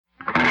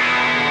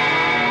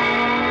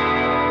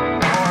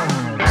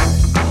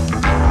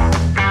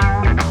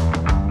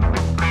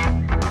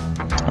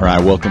All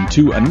right, welcome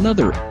to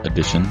another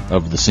edition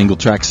of the Single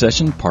Track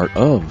Session, part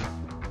of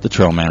the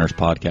Trail Manners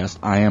podcast.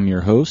 I am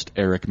your host,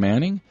 Eric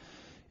Manning,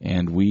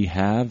 and we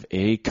have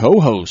a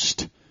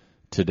co-host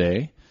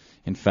today.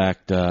 In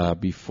fact,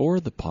 before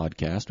the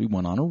podcast, we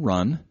went on a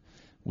run.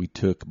 We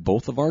took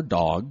both of our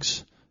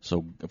dogs,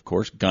 so of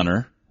course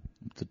Gunner,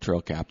 the trail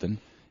captain,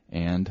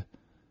 and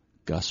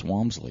Gus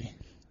Walmsley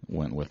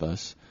went with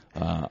us.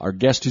 Our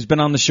guest who's been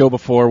on the show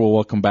before, we'll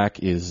welcome back,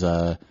 is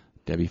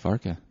Debbie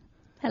Farka.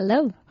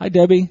 Hello. Hi,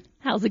 Debbie.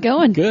 How's it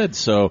going? Good.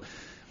 So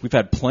we've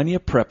had plenty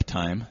of prep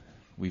time.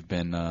 We've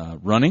been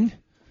running,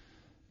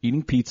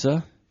 eating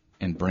pizza,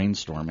 and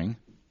brainstorming,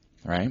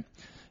 right?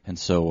 And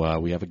so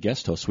we have a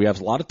guest host. We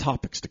have a lot of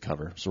topics to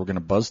cover, so we're going to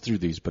buzz through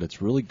these, but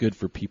it's really good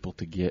for people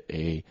to get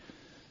a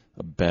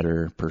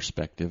better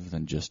perspective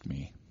than just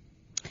me.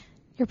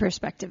 Your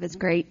perspective is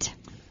great.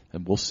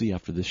 And we'll see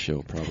after this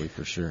show, probably,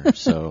 for sure.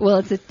 So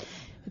well,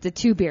 it's a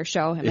 2-beer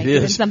show. Am I it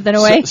giving is. something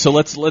away? So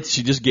let's.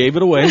 She just gave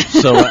it away.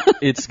 So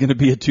it's going to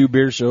be a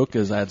 2-beer show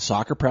because I had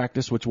soccer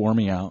practice, which wore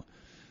me out,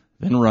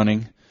 then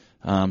running.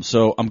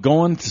 So I'm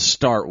going to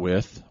start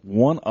with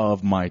one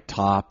of my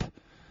top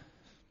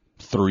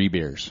 3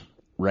 beers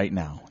right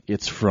now.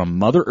 It's from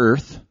Mother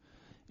Earth.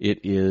 It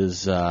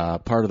is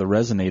part of the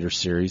Resonator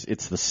series.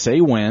 It's the Say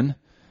When,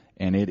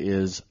 and it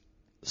is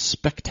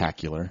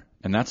spectacular.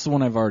 And that's the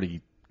one I've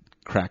already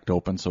cracked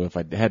open. So if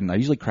I hadn't, I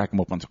usually crack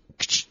them open.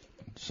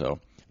 So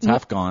it's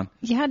half gone.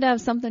 You had to have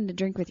something to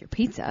drink with your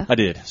pizza. I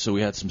did. So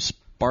we had some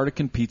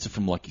Spartacan pizza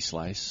from Lucky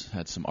Slice.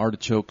 Had some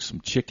artichokes, some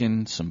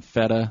chicken, some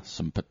feta,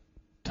 some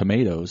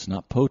tomatoes,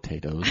 not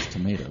potatoes,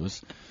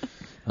 tomatoes.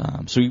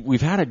 So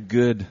we've had a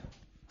good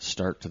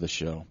start to the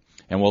show.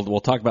 And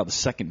we'll talk about the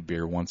second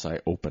beer once I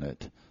open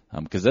it.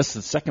 Because this is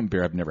the second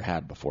beer I've never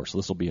had before. So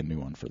this will be a new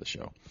one for the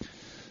show.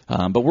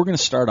 But we're going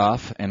to start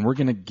off, and we're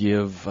going to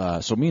give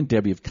so me and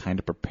Debbie have kind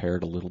of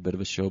prepared a little bit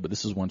of a show, but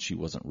this is one she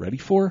wasn't ready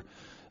for.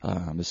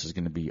 This is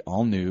going to be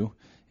all new,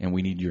 and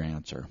we need your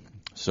answer.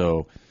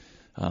 So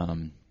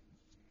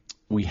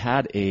we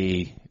had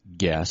a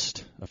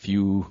guest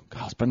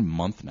it's been a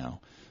month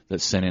now,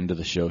 that sent into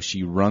the show.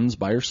 She runs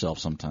by herself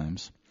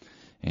sometimes,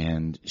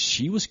 and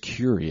she was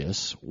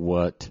curious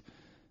what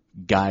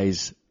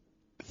guys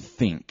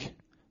think,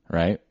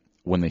 right,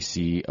 when they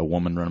see a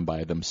woman running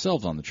by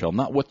themselves on the trail.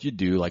 Not what you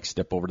do, like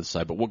step over to the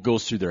side, but what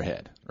goes through their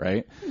head,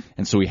 right?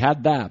 And so we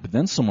had that, but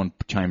then someone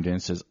chimed in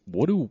and says,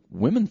 what do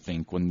women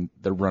think when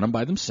they're running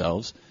by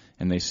themselves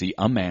and they see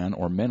a man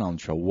or men on the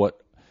trail?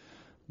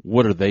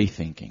 What are they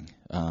thinking?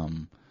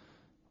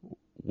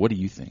 What do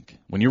you think?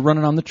 When you're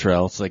running on the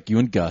trail, it's like you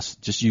and Gus,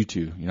 just you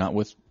two, you're not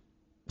with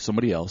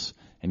somebody else,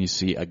 and you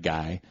see a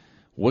guy,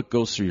 what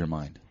goes through your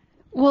mind?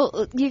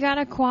 Well, you got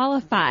to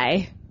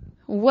qualify.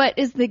 What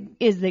is the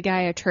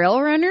guy a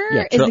trail runner?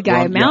 Yeah, is the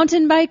guy a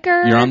mountain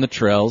biker? You're on the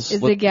trails. Is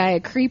the guy a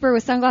creeper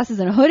with sunglasses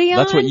and a hoodie on?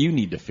 That's what you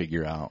need to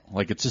figure out.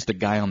 Like, it's just a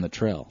guy on the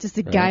trail. Just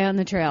a guy on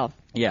the trail.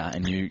 Yeah,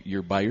 and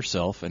you're by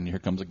yourself, and here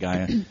comes a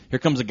guy. Here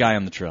comes a guy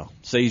on the trail.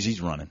 Say he's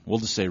running. We'll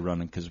just say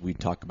running because we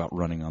talk about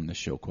running on this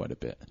show quite a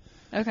bit.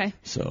 Okay.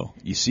 So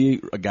you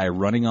see a guy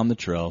running on the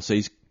trail. Say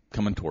he's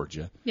coming towards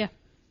you. Yeah.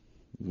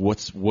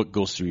 What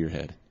goes through your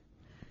head?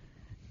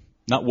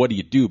 Not what do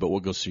you do, but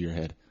what goes through your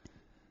head?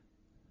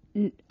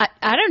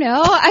 I don't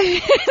know.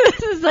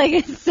 This is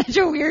it's such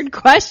a weird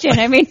question.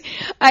 I mean,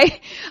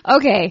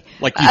 okay.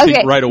 Like you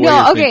think right away.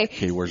 No, okay.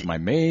 Okay, where's my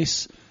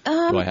mace?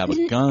 Do I have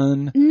a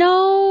gun?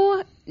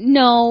 No.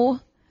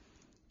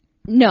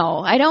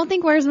 I don't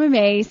think where's my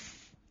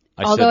mace.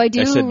 Although I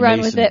do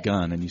run with it.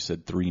 Gun, and you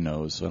said 3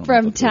 no's. So I don't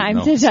from know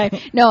time to time.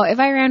 No, if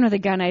I ran with a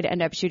gun, I'd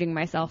end up shooting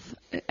myself.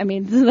 I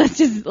mean, let's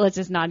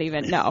just not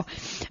even know.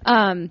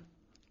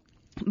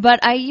 But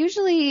I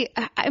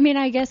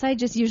guess I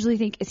just usually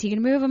think, is he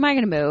going to move? Am I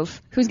going to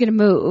move? Who's going to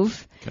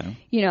move? Okay.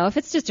 If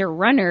it's just a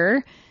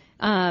runner,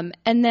 and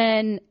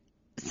then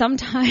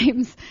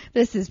sometimes,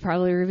 this is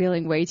probably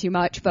revealing way too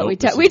much, but we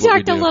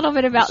talked a little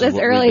bit about this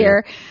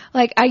earlier.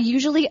 Like, I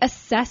usually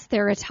assess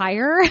their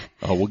attire.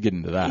 Oh, we'll get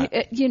into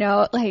that.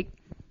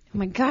 Oh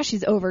my gosh,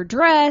 he's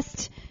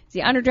overdressed. Is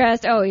he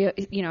underdressed? Oh,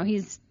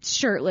 he's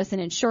shirtless and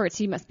in shorts.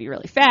 He must be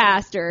really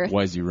fast. Or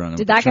why is he running?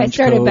 Did that guy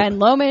start at Ben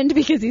Lomond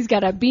because he's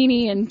got a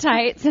beanie and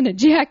tights and a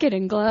jacket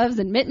and gloves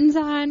and mittens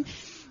on?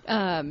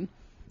 And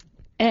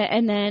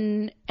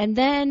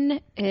then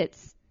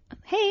it's,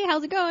 hey,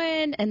 how's it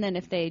going? And then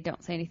if they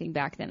don't say anything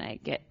back, then I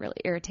get really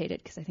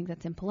irritated because I think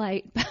that's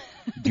impolite.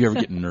 Do you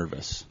ever get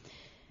nervous?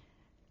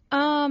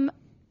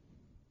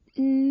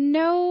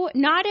 No,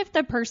 not if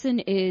the person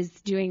is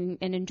doing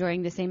and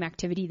enjoying the same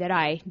activity that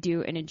I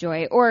do and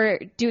enjoy, or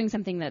doing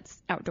something that's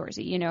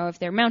outdoorsy. If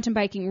they're mountain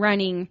biking,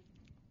 running,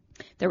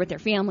 they're with their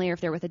family, or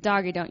if they're with a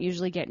dog, I don't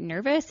usually get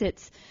nervous.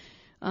 It's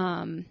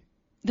the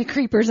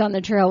creepers on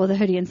the trail with a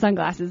hoodie and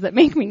sunglasses that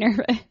make me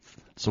nervous.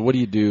 So what do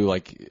you do,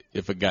 like,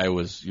 if a guy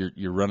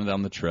you're running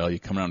down the trail, you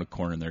come around a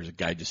corner, and there's a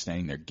guy just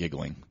standing there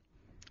giggling?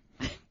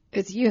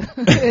 It's you.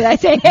 I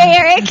say, hey,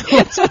 Eric.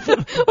 That's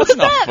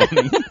not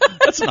funny.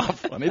 That's not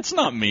fun. It's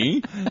not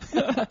me.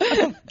 I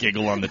don't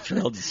giggle on the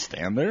trail, just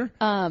stand there.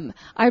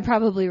 I'd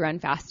probably run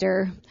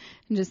faster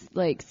and just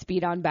like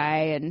speed on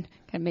by and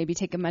kind of maybe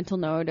take a mental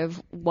note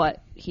of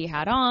what he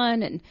had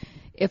on. And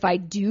if I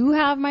do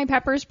have my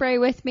pepper spray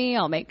with me,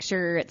 I'll make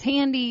sure it's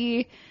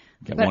handy.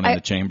 Get one in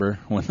the chamber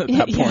at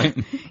that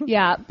point.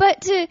 Yeah.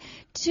 But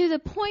to the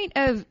point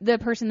of the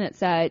person that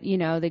said,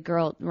 the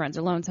girl runs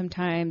alone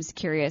sometimes,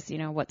 curious,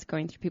 what's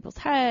going through people's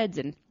heads,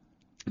 and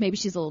maybe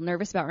she's a little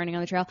nervous about running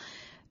on the trail.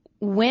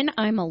 When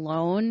I'm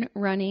alone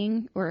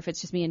running, or if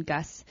it's just me and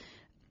Gus,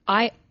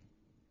 I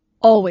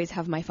always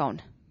have my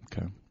phone.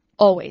 Okay.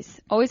 Always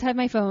have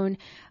my phone.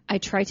 I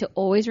try to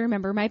always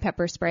remember my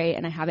pepper spray,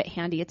 and I have it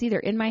handy. It's either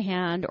in my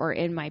hand or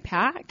in my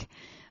pack,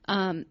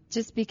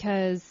 just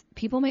because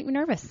people make me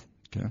nervous.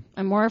 Okay.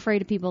 I'm more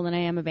afraid of people than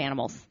I am of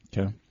animals.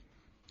 Okay.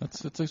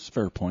 That's a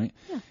fair point.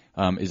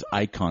 Yeah. Is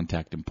eye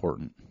contact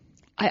important?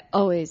 I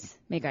always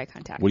make eye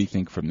contact. What do you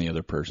think from the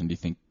other person? Do you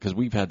think, because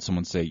we've had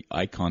someone say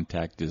eye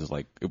contact is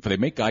like, if they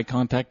make eye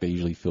contact, they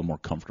usually feel more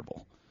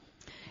comfortable.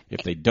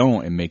 If they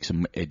don't, it makes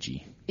them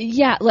edgy.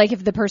 Yeah, like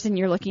if the person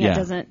you're looking at Yeah.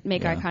 doesn't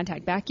make eye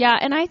contact back. Yeah,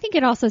 and I think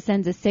it also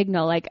sends a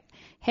signal like,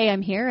 hey,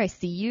 I'm here, I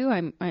see you,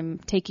 I'm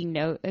taking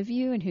note of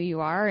you and who you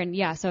are. And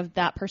yeah, so if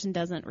that person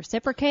doesn't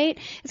reciprocate,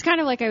 it's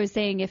kind of like I was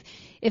saying,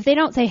 if they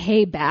don't say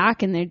hey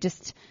back and they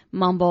just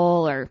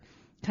mumble or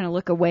kind of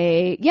look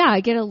away, yeah,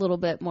 I get a little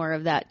bit more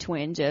of that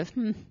twinge of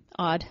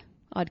odd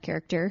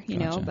character, you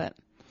know, but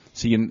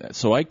see, and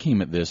so I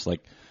came at this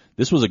like,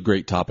 this was a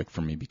great topic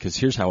for me because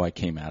here's how I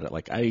came at it.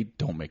 Like, I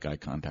don't make eye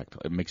contact.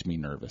 It makes me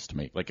nervous to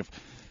make, like,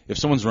 if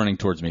someone's running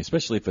towards me,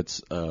 especially if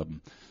it's a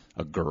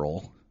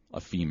girl,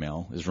 a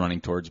female is running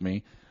towards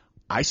me,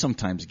 I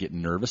sometimes get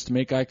nervous to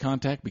make eye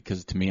contact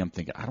because to me, I'm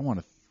thinking, I don't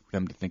want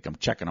them to think I'm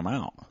checking them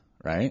out.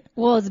 Right?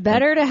 Well, it's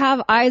better to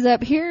have eyes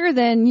up here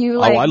than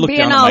you I look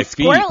being down at all my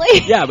feet.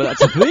 squirrely. Yeah, but that's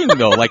the thing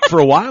though. Like for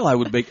a while I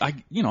would make,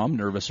 I'm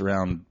nervous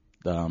around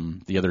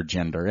the other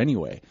gender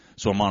anyway.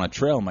 So I'm on a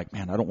trail. I'm like,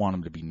 man, I don't want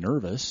them to be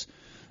nervous,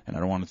 and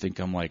I don't want to think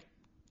I'm like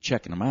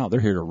checking them out.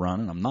 They're here to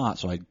run, and I'm not.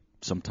 So I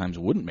sometimes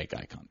wouldn't make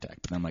eye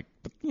contact. But then I'm like,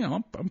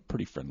 but I'm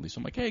pretty friendly. So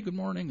I'm like, hey, good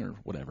morning or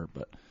whatever.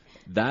 But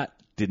that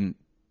didn't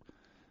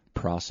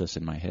process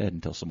in my head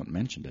until someone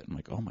mentioned it. I'm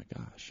like, oh my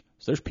gosh.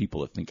 So there's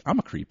people that think I'm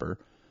a creeper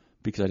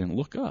because I didn't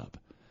look up.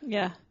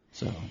 Yeah.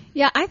 So.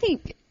 Yeah,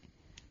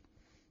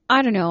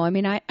 I don't know. I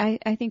mean,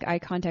 I think eye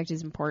contact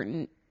is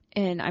important,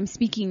 and I'm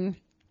speaking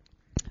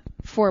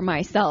for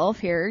myself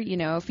here,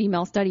 a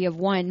female study of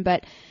one,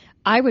 but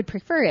I would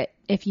prefer it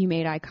if you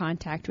made eye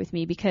contact with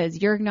me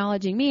because you're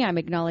acknowledging me, I'm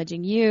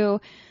acknowledging you.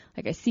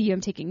 Like I see you,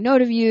 I'm taking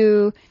note of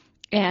you,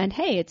 and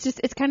hey,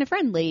 it's kind of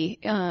friendly.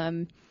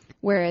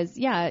 Whereas,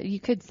 yeah, you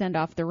could send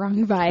off the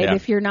wrong vibe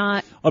if you're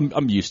not.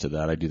 I'm used to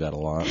that. I do that a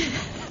lot.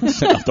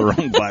 Send off the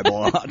wrong vibe a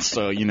lot.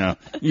 So,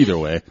 either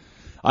way.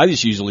 I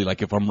just usually,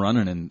 like, if I'm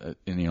running and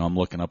I'm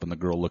looking up and the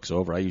girl looks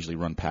over, I usually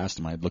run past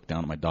them. I look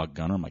down at my dog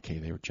Gunner. I'm like, hey,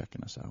 they were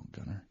checking us out,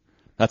 Gunner.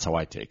 That's how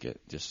I take it,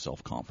 just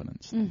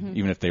self-confidence. Mm-hmm.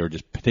 Even if they were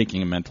just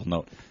taking a mental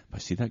note. If I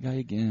see that guy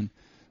again,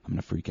 I'm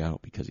going to freak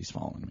out because he's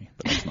following me.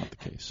 But that's not the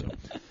case. So,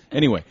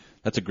 anyway,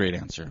 that's a great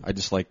answer. I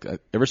just like,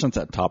 ever since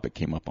that topic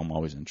came up, I'm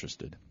always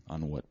interested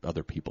on what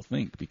other people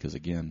think because,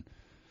 again,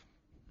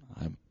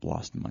 I'm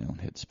lost in my own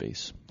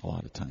headspace a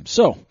lot of times.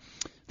 So,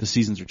 the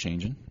seasons are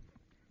changing.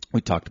 We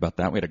talked about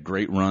that. We had a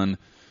great run. It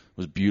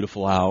was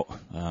beautiful out.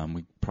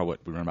 We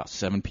ran about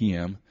 7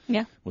 p.m.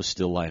 Yeah. It was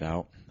still light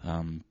out.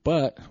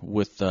 But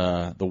with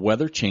the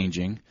weather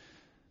changing,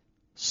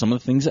 some of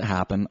the things that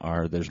happen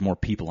are there's more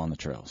people on the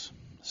trails.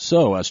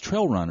 So as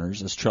trail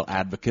runners, as trail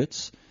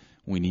advocates,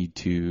 we need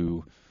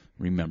to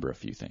remember a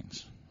few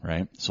things,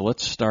 right? So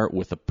let's start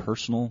with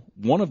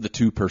one of the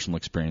two personal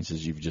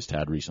experiences you've just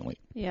had recently.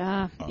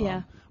 Yeah,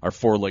 yeah. Our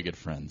four-legged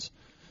friends.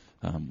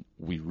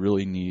 We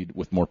really need,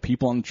 with more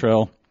people on the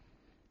trail,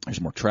 there's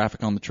more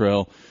traffic on the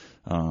trail,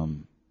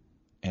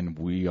 and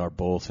we are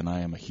both, and I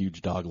am a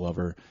huge dog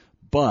lover,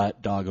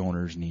 but dog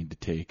owners need to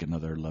take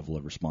another level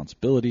of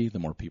responsibility the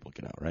more people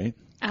get out, right?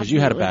 Because you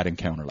had a bad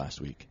encounter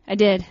last week. I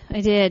did.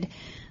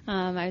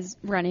 I was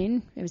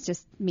running. It was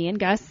just me and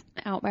Gus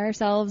out by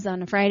ourselves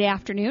on a Friday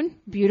afternoon.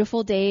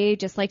 Beautiful day,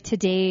 just like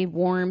today,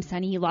 warm,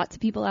 sunny, lots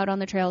of people out on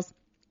the trails.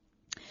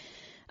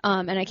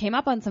 And I came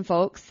up on some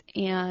folks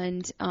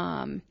and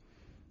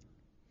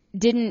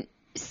didn't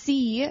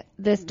see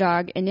this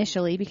dog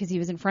initially because he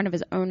was in front of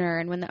his owner,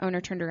 and when the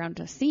owner turned around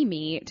to see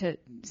me, to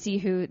see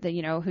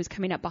who's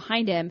coming up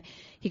behind him,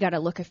 he got a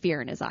look of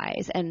fear in his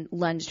eyes and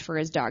lunged for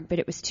his dog, but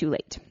it was too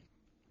late.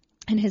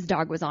 And his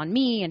dog was on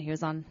me and he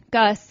was on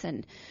Gus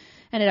and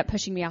ended up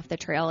pushing me off the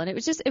trail, and it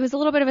was a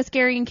little bit of a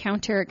scary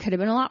encounter. It could have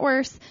been a lot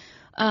worse.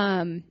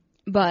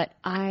 But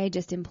I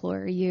just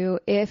implore you,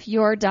 if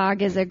your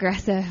dog is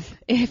aggressive,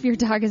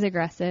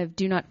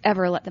 do not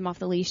ever let them off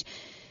the leash.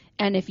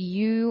 And if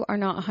you are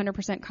not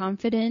 100%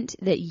 confident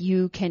that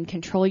you can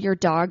control your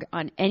dog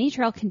on any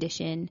trail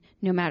condition,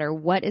 no matter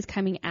what is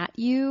coming at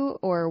you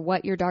or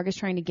what your dog is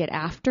trying to get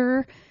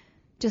after,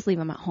 just leave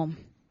them at home.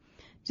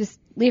 just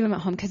leave him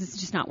at home because it's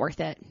just not worth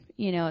it.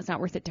 It's not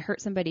worth it to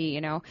hurt somebody.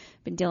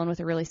 Been dealing with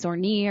a really sore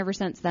knee ever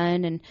since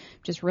then, and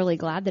just really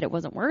glad that it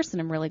wasn't worse.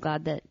 And I'm really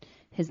glad that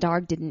his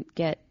dog didn't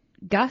get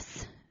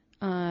Gus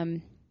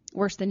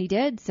worse than he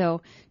did.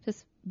 So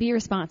just be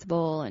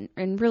responsible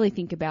and really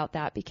think about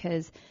that,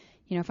 because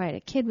if I had a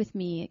kid with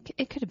me,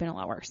 it could have been a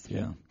lot worse.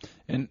 Yeah.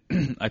 And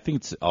I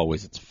think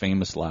it's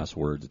famous last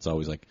words. It's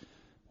always like,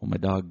 well, my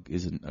dog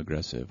isn't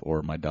aggressive,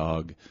 or my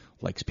dog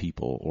likes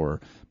people, or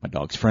my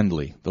dog's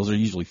friendly. Those are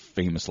usually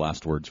famous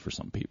last words for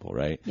some people,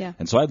 right? Yeah.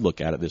 And so I'd look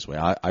at it this way.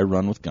 I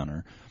run with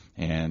Gunner,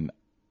 and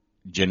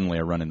generally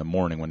I run in the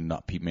morning when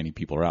not many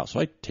people are out. So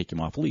I take him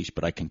off leash,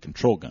 but I can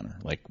control Gunner.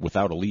 Like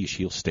without a leash,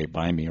 he'll stay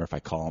by me, or if I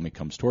call him, he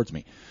comes towards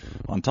me.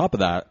 On top of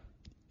that,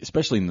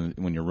 especially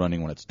when you're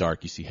running when it's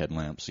dark, you see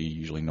headlamps, so you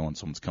usually know when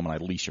someone's coming. I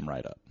leash him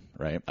right up,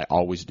 right? I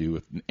always do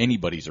if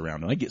anybody's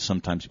around. And I get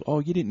sometimes people, oh,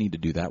 you didn't need to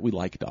do that. We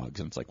like dogs.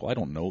 And it's like, well, I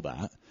don't know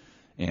that.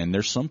 And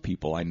there's some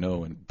people I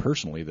know, and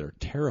personally, they're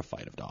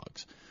terrified of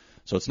dogs.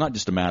 So it's not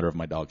just a matter of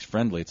my dog's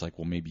friendly. It's like,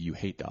 well, maybe you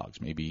hate dogs,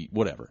 maybe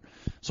whatever.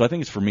 So I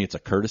think for me, it's a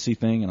courtesy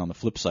thing. And on the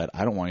flip side,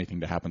 I don't want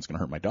anything to happen that's going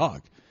to hurt my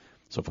dog.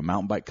 So if a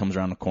mountain bike comes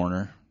around the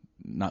corner,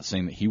 not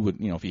saying that he would,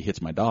 if he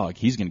hits my dog,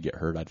 he's going to get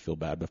hurt. I'd feel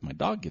bad. But if my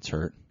dog gets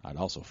hurt, I'd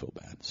also feel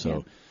bad.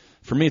 So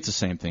for me, it's the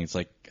same thing. It's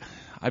like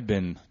I've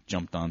been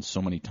jumped on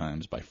so many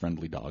times by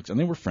friendly dogs. And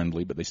they were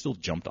friendly, but they still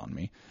jumped on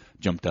me,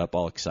 jumped up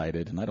all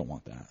excited. And I don't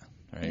want that.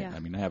 Right? Yeah. I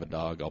mean, I have a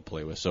dog I'll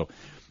play with. So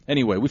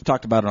anyway, we've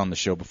talked about it on the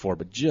show before,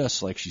 but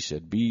just like she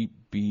said,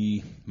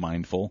 be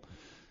mindful.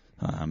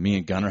 Me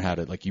and Gunner had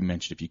it, like you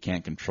mentioned, if you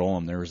can't control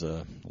them, there was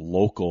a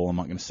local, I'm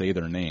not going to say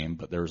their name,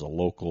 but there was a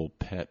local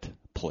pet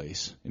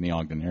place in the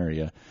Ogden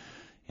area,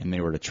 and they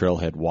were at a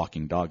trailhead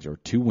walking dogs. There were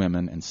 2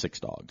 women and 6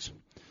 dogs,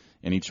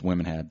 and each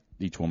woman had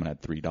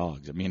 3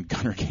 dogs. And me and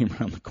Gunner came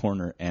around the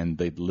corner, and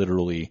they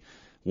literally,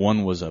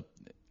 one was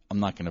I'm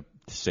not going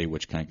to say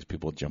which kind because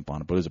people would jump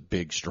on it, but it was a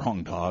big,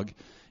 strong dog,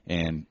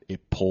 and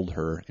it pulled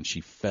her, and she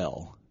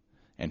fell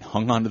and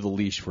hung onto the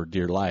leash for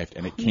dear life,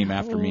 and it came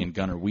after me and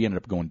Gunner. We ended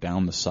up going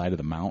down the side of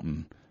the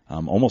mountain,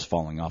 almost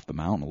falling off the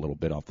mountain a little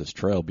bit off this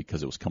trail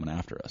because it was coming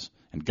after us.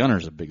 And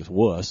Gunner's the biggest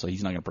wuss, so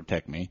he's not going to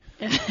protect me.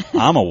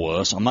 I'm a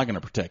wuss. I'm not going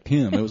to protect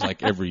him. It was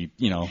like every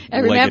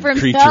legged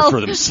creature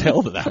for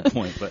themselves at that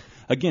point. But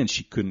again,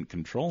 she couldn't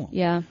control him.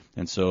 Yeah.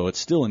 And so it's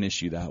still an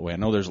issue that way. I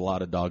know there's a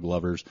lot of dog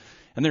lovers,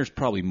 and there's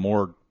probably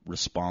more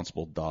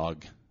responsible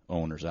dog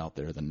owners out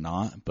there than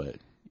not, but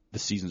the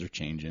seasons are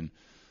changing.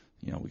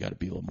 We got to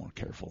be a little more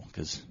careful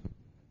because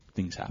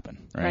things happen,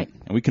 right?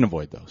 And we can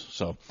avoid those.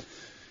 So,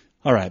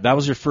 all right, that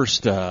was your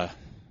first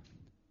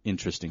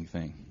interesting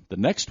thing. The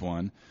next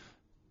one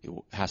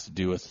has to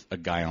do with a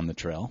guy on the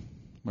trail,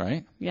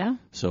 right? Yeah.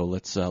 So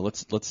let's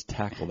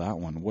tackle that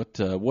one. What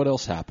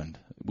else happened?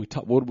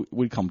 What do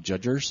we call them?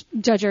 Judgers.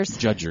 We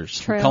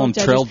call them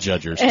trail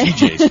judgers.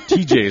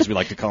 TJs. We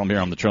like to call them here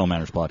on the Trail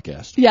Manners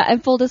podcast. Yeah,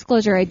 and full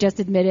disclosure, I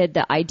just admitted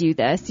that I do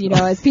this.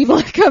 As people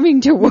are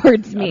coming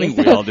towards me. I think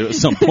we all do at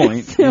some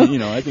point.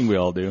 I think we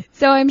all do.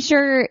 So I'm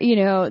sure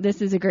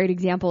this is a great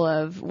example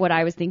of what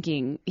I was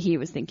thinking. He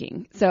was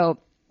thinking. So.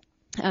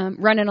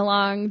 Running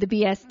along the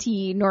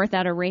BST north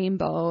out of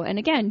Rainbow. And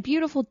again,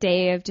 beautiful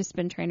day. I've just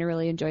been trying to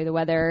really enjoy the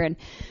weather. And,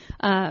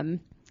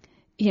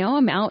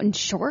 I'm out in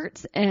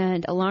shorts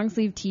and a long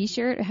sleeve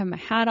t-shirt. I have my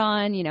hat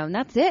on, and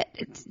that's it.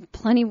 It's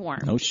plenty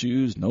warm. No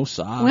shoes, no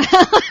socks.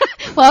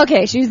 Well,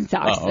 okay, shoes and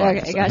socks. Oh,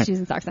 okay, I got shoes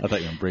and socks on. I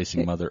thought you were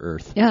embracing Mother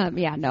Earth. Yeah,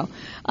 no.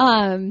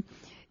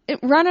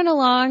 Running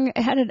along,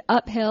 headed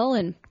uphill,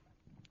 and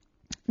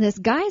this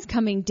guy's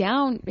coming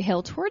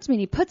downhill towards me, and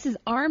he puts his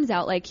arms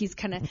out like he's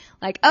kind of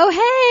like,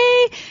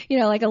 oh,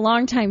 hey, like a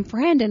longtime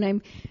friend.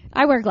 And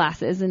I wear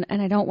glasses, and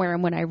I don't wear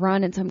them when I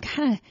run. And so I'm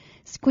kind of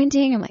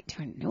squinting. I'm like,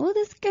 do I know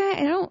this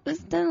guy? This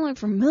doesn't look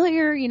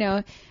familiar,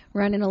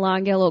 running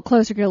along, get a little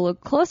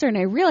closer. And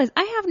I realize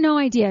I have no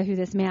idea who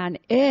this man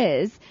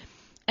is.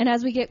 And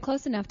as we get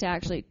close enough to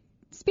actually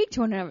speak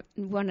to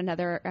one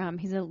another,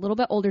 he's a little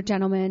bit older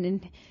gentleman,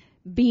 and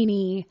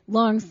beanie,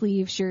 long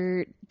sleeve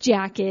shirt,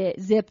 jacket,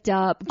 zipped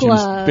up,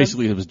 gloves.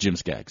 Basically, it was Jim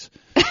Skaggs.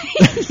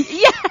 Yes.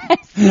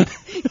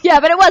 Yeah,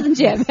 but it wasn't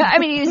Jim. I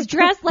mean, he was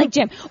dressed like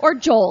Jim. Or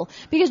Joel.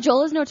 Because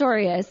Joel is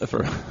notorious.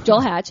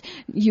 Joel Hatch,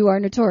 you are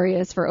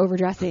notorious for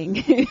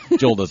overdressing.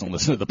 Joel doesn't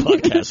listen to the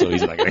podcast, so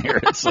he's not going to hear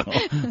it. So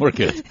we're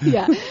good.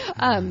 Yeah.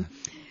 And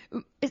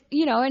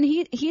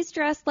he's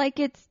dressed like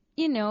it's,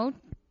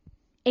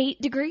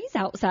 8 degrees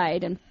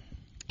outside. And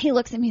he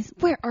looks at me and says,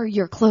 where are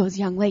your clothes,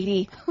 young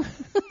lady?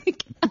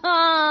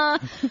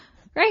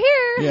 Right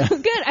here. Yeah.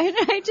 Good.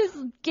 I just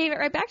gave it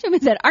right back to him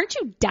and said, aren't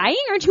you dying?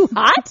 Aren't you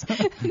hot?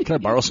 Can I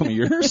borrow some of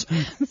yours?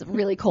 It's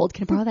really cold.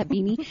 Can I borrow that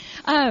beanie?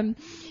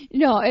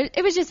 No,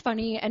 it was just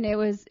funny, and it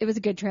was a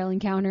good trail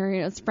encounter.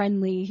 It was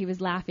friendly. He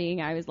was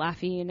laughing. I was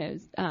laughing.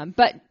 It was,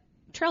 but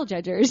trail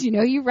judgers,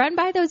 you run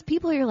by those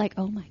people, you're like,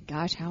 oh my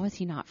gosh, how is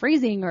he not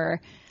freezing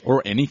or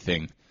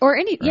anything.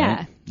 Right?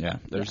 Yeah.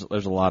 There's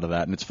a lot of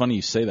that, and it's funny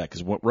you say that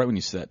because right when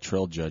you said that,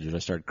 trail judgers, I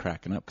started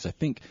cracking up because I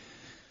think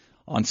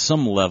on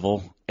some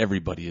level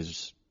everybody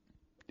is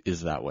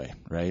that way,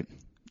 right?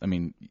 I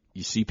mean,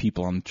 you see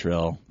people on the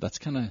trail. That's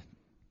kind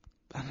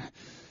of,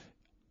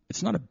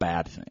 it's not a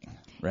bad thing,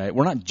 right?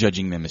 We're not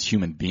judging them as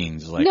human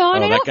beings. Like, No,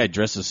 that guy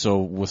dresses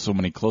with so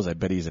many clothes. I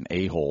bet he's an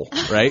a-hole,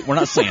 right? We're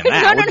not saying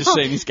that. We're just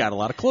saying he's got a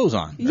lot of clothes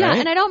on. Yeah, right?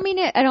 and I don't mean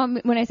it.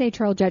 When I say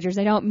trail judgers,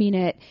 I don't mean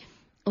it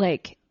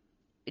like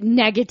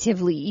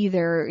negatively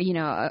either.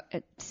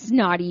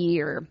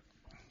 Snotty or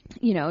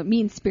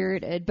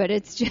mean-spirited, but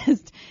it's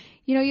just.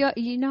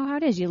 You know how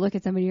it is. You look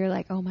at somebody, you're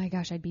like, oh my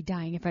gosh, I'd be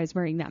dying if I was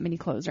wearing that many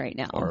clothes right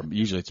now. Or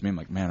usually it's me. I'm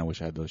like, man, I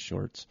wish I had those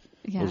shorts.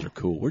 Yeah. Those are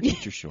cool. Where'd you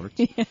get your shorts?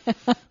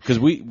 Because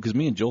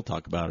me and Joel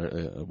talked about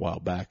it a while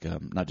back.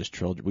 Not just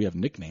trail. We have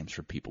nicknames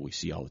for people we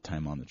see all the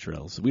time on the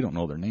trails. We don't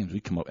know their names.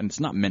 We come up, and it's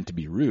not meant to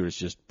be rude. It's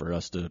just for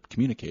us to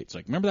communicate. It's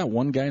like, remember that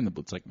one guy in the?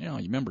 It's like, you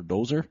remember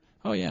Dozer?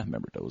 Oh yeah, I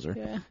remember Dozer.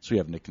 Yeah. So we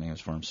have nicknames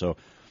for him. So,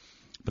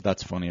 but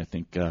that's funny. I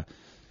think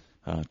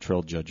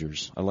trail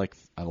judgers. I like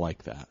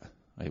that.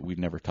 We've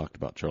never talked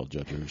about trail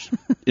judgers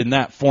in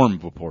that form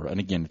before. And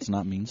again, it's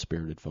not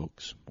mean-spirited,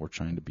 folks. We're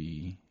trying to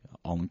be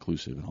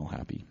all-inclusive and all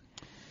happy.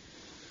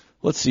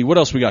 Let's see. What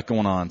else we got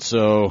going on?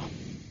 So I'm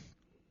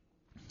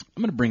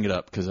going to bring it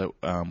up because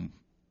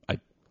I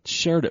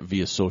shared it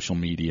via social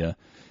media,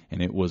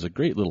 and it was a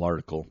great little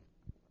article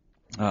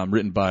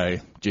written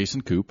by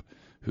Jason Koop,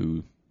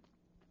 who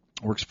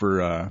works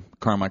for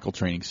Carmichael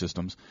Training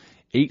Systems.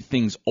 8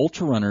 things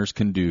ultra runners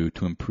can do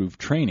to improve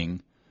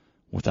training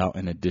without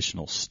an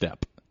additional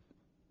step.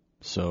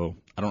 So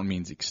I don't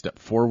mean step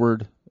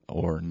forward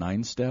or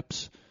 9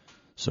 steps.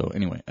 So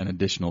anyway, an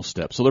additional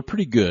step. So they're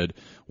pretty good.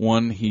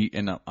 One,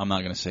 and I'm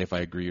not going to say if I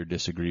agree or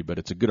disagree, but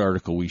it's a good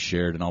article we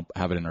shared, and I'll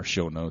have it in our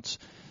show notes.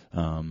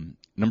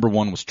 Number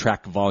 1 was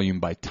track volume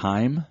by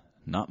time,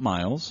 not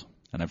miles.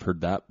 And I've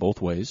heard that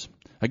both ways.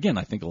 Again,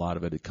 I think a lot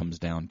of it comes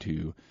down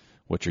to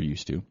what you're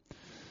used to.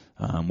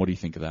 What do you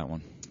think of that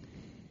one?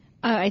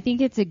 I think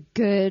it's a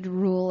good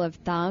rule of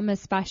thumb,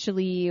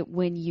 especially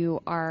when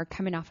you are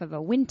coming off of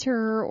a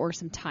winter or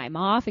some time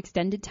off,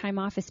 extended time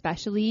off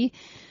especially.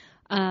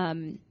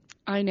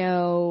 I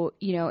know,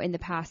 in the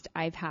past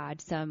I've had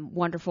some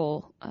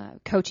wonderful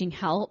coaching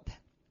help,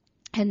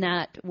 and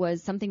that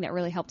was something that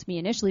really helped me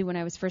initially when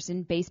I was first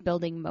in base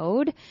building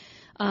mode.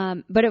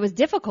 But it was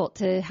difficult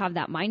to have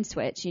that mind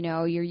switch.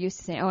 You're used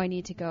to saying, I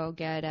need to go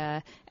get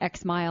a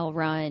X mile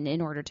run in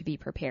order to be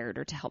prepared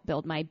or to help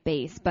build my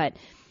base. But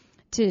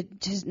to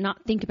just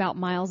not think about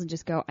miles and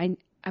just go, I'm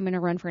going to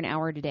run for an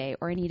hour today,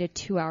 or I need a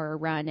 2-hour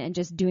run, and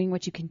just doing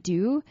what you can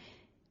do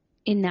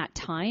in that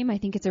time. I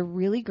think it's a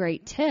really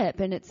great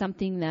tip, and it's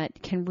something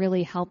that can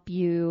really help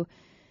you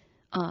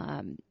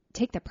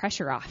take the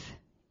pressure off.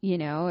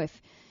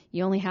 If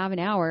you only have an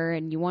hour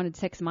and you wanted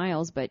 6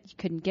 miles, but you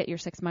couldn't get your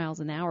 6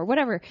 miles an hour,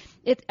 whatever.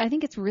 I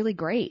think it's really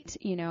great,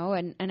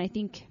 and I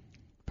think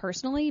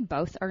personally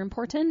both are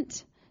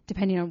important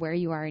depending on where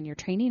you are in your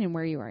training and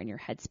where you are in your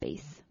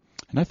headspace.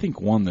 And I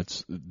think one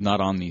that's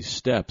not on these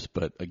steps,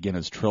 but again,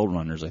 as trail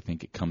runners, I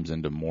think it comes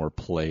into more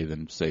play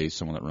than, say,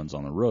 someone that runs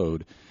on the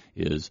road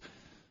is,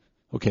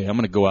 okay, I'm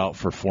going to go out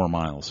for 4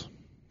 miles.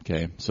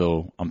 Okay,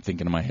 so I'm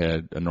thinking in my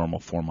head a normal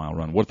 4-mile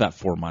run. What if that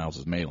 4 miles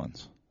is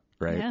Malin's,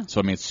 right? Yeah.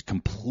 So, I mean, it's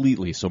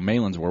completely, so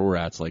Malin's where we're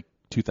at, it's like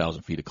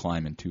 2,000 feet of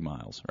climb in 2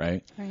 miles,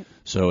 right? Right.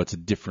 So it's a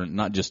different,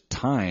 not just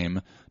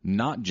time,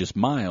 not just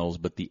miles,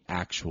 but the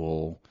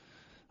actual,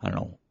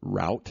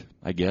 route,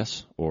 I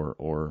guess,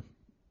 or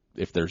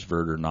if there's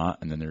vert or not,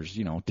 and then there's,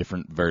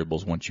 different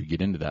variables once you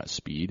get into that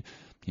speed.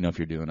 If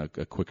you're doing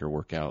a quicker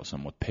workout,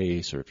 some with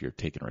pace, or if you're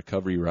taking a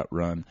recovery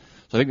run.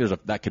 So I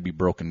think that could be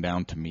broken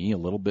down to me a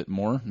little bit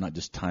more, not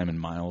just time and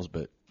miles,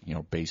 but,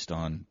 based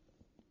on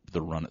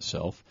the run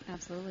itself.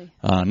 Absolutely.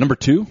 Number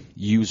 2,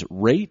 use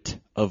rate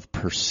of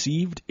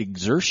perceived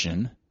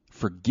exertion,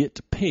 forget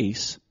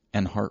pace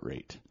and heart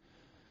rate.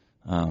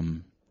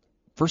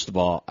 First of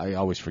all, I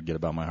always forget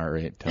about my heart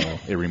rate until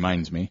it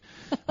reminds me,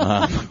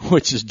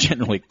 which is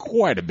generally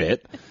quite a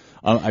bit.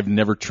 I've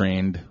never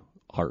trained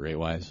heart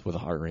rate-wise with a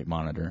heart rate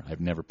monitor.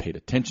 I've never paid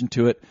attention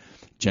to it.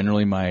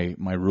 Generally,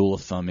 my rule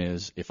of thumb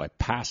is if I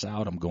pass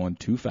out, I'm going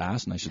too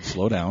fast and I should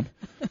slow down,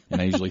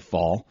 and I usually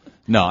fall.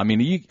 No, I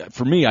mean,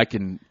 for me, I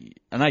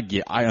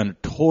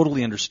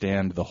totally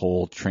understand the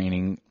whole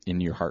training in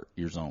your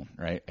zone,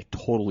 right? I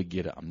totally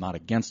get it. I'm not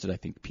against it. I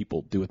think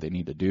people do what they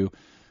need to do.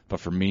 But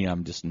for me,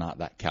 I'm just not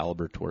that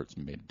caliber to where it's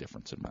made a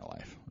difference in my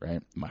life,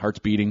 right? My heart's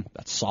beating.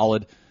 That's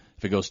solid.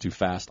 If it goes too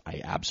fast,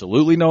 I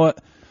absolutely know it.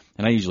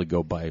 And I usually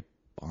go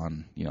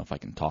on, if I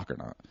can talk or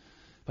not.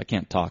 If I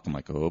can't talk, I'm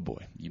like, oh,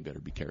 boy, you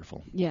better be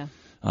careful. Yeah.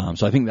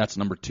 So I think that's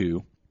number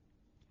 2.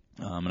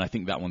 And I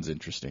think that one's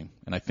interesting.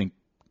 And I think,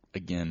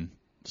 again,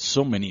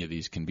 so many of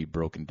these can be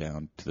broken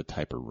down to the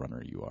type of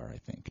runner you are, I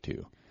think,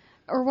 too.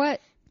 Or what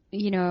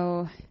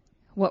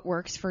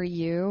works for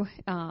you.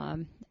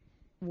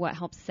 What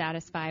helps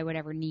satisfy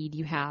whatever need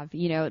you have.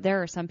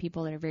 There are some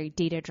people that are very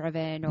data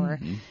driven or,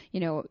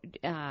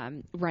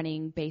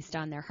 running based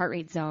on their heart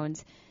rate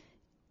zones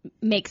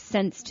makes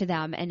sense to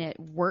them and it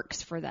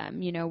works for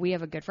them. We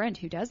have a good friend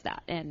who does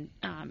that and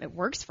it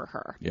works for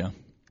her. Yeah.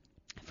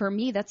 for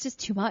me, that's just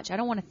too much. I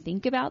don't want to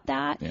think about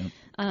that.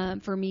 Yeah.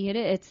 For me,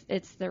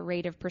 it's the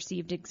rate of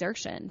perceived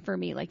exertion. For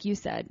me, like you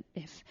said,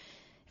 if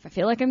I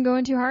feel like I'm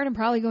going too hard, I'm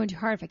probably going too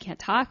hard. If I can't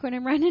talk when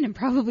I'm running, I'm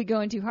probably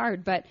going too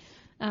hard. But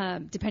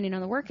depending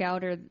on the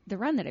workout or the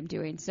run that I'm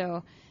doing.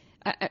 So,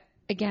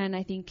 again,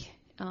 I think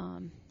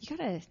you got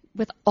to,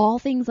 with all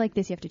things like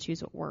this, you have to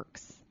choose what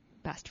works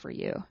best for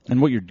you.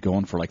 And what you're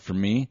going for, like for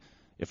me,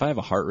 if I have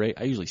a heart rate,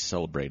 I usually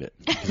celebrate it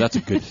because that's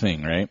a good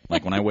thing, right?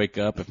 Like when I wake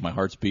up, if my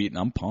heart's beating,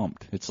 I'm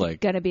pumped. It's like,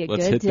 gonna be a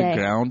let's good hit day. the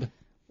ground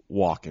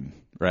walking,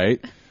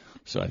 right?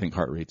 So I think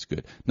heart rate's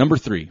good. Number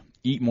 3,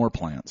 eat more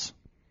plants.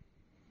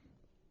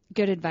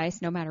 Good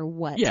advice, no matter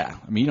what. Yeah.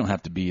 I mean, you don't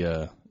have to be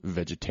a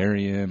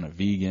vegetarian, a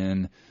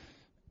vegan.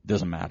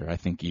 Doesn't matter. I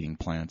think eating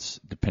plants,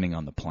 depending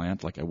on the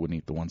plant, like I wouldn't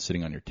eat the one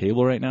sitting on your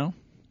table right now.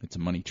 It's a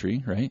money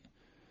tree, right?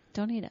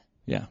 Don't eat it.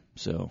 Yeah.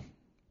 So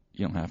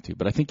you don't have to.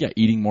 But I think, yeah,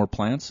 eating more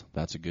plants,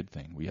 that's a good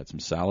thing. We had some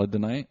salad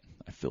tonight.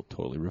 I feel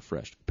totally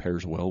refreshed.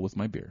 Pairs well with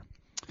my beer.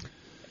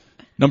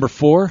 Number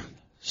 4,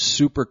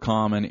 super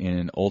common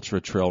in ultra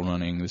trail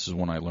running. This is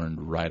one I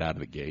learned right out of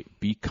the gate.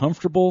 Be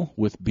comfortable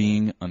with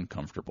being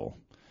uncomfortable.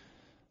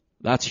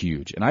 That's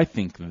huge. And I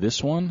think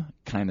this one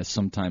kind of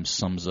sometimes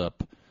sums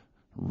up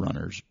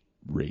runners'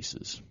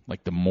 races.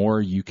 Like the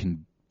more you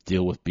can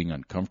deal with being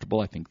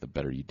uncomfortable, I think the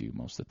better you do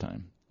most of the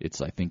time.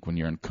 It's, I think, when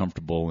you're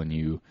uncomfortable and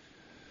you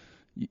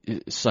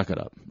suck it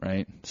up,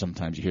 right?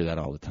 Sometimes you hear that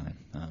all the time.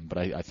 But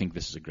I think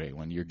this is a great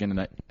one. You're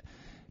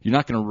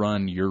not going to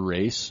run your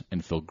race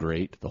and feel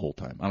great the whole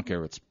time. I don't care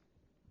if it's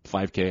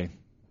 5K,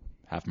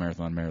 half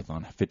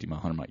marathon, 50 mile,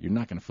 100 mile. You're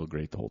not going to feel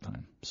great the whole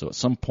time. So at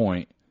some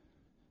point,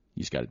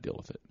 you just got to deal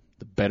with it.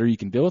 The better you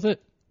can deal with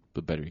it,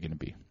 the better you're going to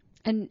be.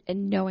 And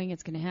knowing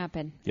it's going to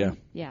happen. Yeah.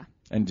 Yeah.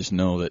 And just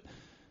know that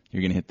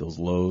you're going to hit those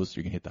lows,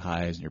 you're going to hit the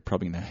highs, and you're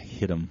probably going to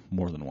hit them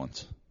more than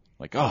once.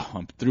 Like, oh,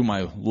 I'm through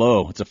my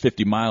low. It's a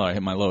 50 miler. I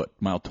hit my low at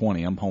mile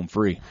 20. I'm home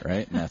free,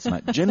 right? And that's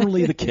not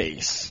generally the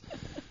case.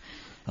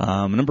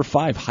 Number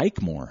 5,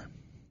 hike more.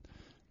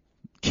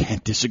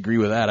 Can't disagree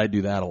with that. I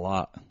do that a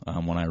lot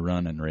when I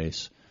run and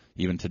race.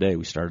 Even today,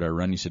 we started our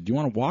run. You said, do you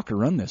want to walk or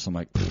run this? I'm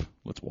like,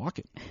 let's walk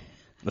it.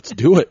 Let's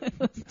do it.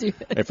 Let's do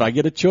it. If I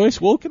get a choice,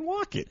 we can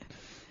walk it.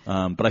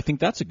 But I think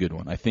that's a good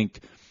one. I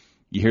think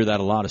you hear that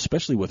a lot,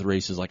 especially with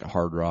races like a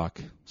Hard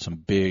Rock, some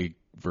big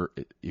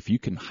if you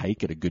can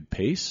hike at a good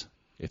pace,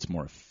 it's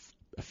more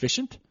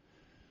efficient.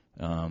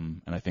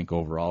 And I think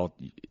overall,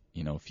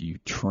 if you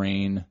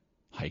train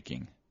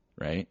hiking,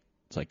 right?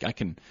 It's like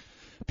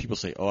people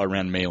say, oh, I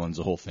ran Malin's,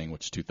 the whole thing,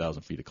 which is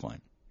 2,000 feet of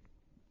climb.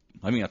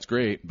 I mean, that's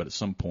great, but at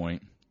some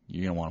point,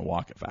 you're going to want to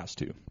walk it fast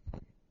too.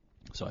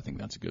 So I think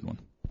that's a good one.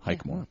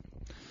 Hike more.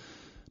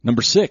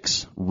 Number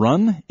 6,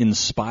 run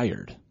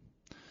inspired.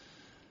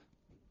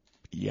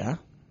 Yeah,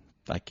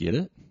 I get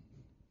it.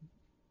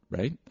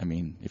 Right? I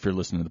mean, if you're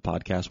listening to the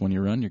podcast when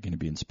you run, you're going to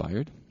be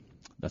inspired.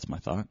 That's my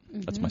thought.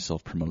 Mm-hmm. That's my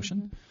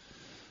self-promotion.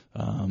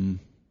 Mm-hmm.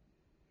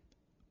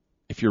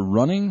 If you're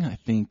running, I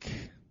think,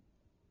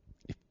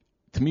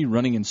 to me,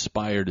 running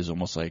inspired is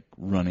almost like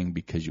running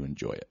because you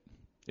enjoy it.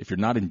 If you're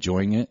not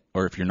enjoying it,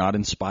 or if you're not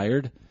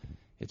inspired,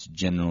 it's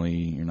generally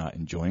you're not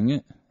enjoying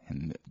it,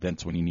 and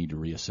that's when you need to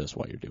reassess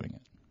why you're doing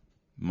it.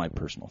 My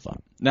personal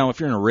thought. Now, if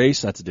you're in a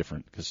race, that's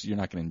different because you're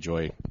not going to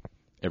enjoy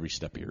every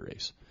step of your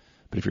race.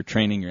 But if you're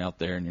training, you're out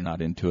there, and you're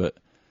not into it,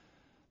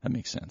 that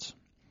makes sense.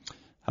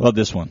 How about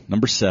this one?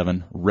 Number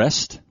 7,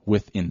 rest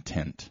with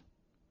intent.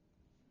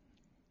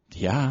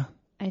 Yeah.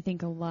 I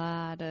think a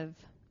lot of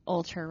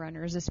ultra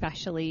runners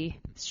especially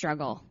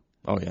struggle.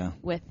 Oh, yeah.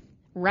 With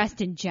rest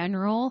in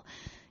general.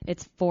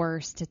 It's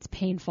forced, it's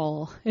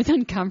painful, it's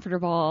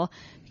uncomfortable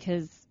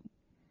because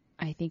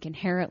I think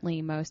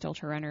inherently most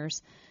ultra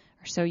runners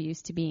are so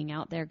used to being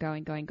out there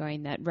going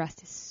that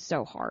rest is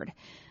so hard.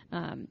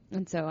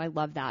 And so I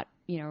love that,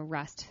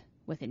 rest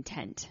with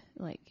intent.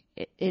 Like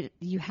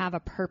you have a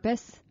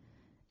purpose,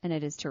 and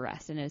it is to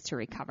rest and it is to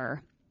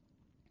recover.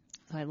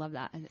 So I love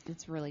that.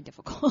 It's really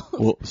difficult.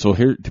 Well, so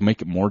here, to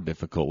make it more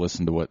difficult,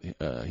 listen to what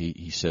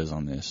he says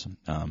on this.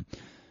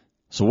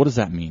 So what does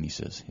that mean, he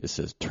says? It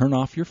says, turn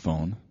off your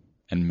phone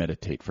and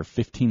meditate for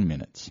 15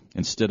 minutes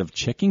instead of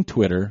checking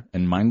Twitter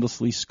and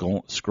mindlessly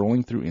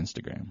scrolling through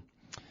Instagram.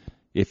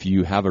 If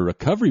you have a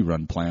recovery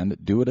run planned,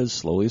 do it as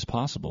slowly as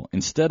possible.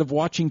 Instead of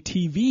watching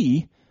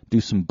TV, do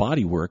some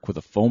body work with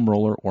a foam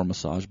roller or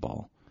massage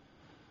ball.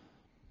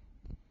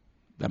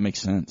 That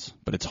makes sense,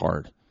 but it's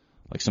hard.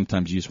 Like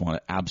sometimes you just want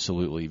to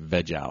absolutely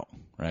veg out,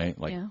 right?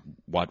 Like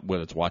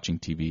whether it's watching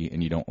TV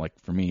and you don't like,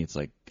 for me, it's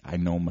like I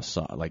know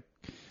like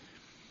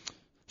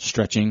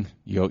stretching,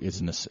 yoga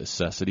is a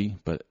necessity,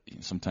 but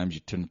sometimes you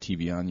turn the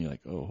TV on, you're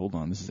like, oh, hold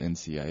on, this is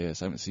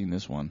NCIS. I haven't seen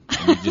this one.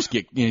 And you just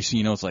get,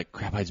 it's like,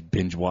 crap, I just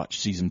binge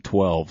watched season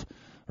 12,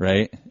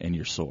 right? And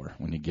you're sore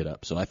when you get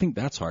up. So I think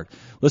that's hard.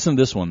 Listen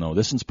to this one, though.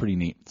 This one's pretty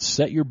neat.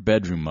 Set your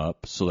bedroom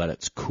up so that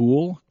it's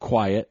cool,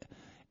 quiet,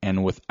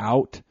 and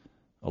without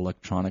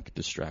electronic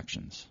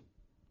distractions.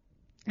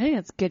 I think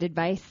that's good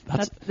advice.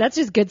 That's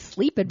just good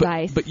sleep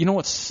advice. But you know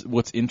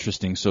what's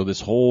interesting? So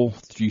this whole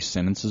few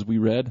sentences we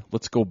read,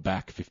 let's go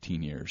back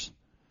 15 years.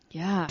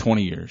 Yeah.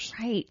 20 years.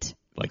 Right.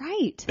 Like,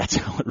 right. That's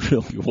how it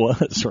really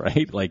was,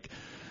 right? Like,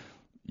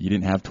 you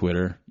didn't have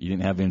Twitter. You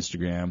didn't have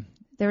Instagram.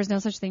 There was no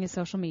such thing as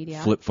social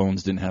media. Flip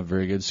phones didn't have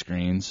very good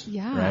screens.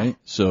 Yeah. Right?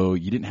 So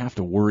you didn't have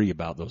to worry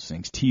about those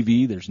things.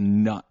 TV,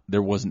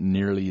 there wasn't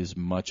nearly as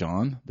much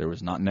on. There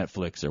was not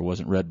Netflix. There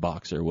wasn't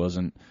Redbox. There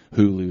wasn't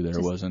Hulu.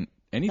 There wasn't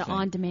anything. The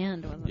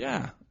on-demand wasn't.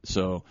 Yeah.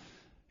 So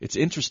it's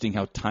interesting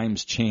how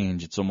times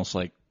change. It's almost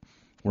like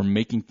we're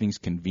making things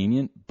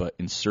convenient, but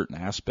in certain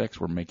aspects,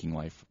 we're making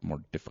life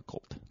more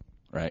difficult,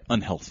 right?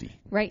 Unhealthy,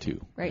 right?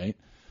 Too, right.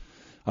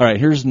 All right,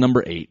 here's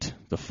number 8,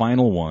 the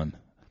final one.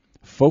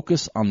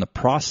 Focus on the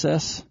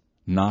process,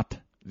 not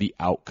the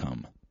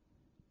outcome.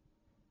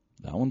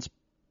 That one's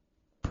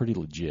pretty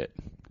legit.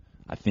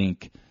 I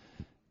think.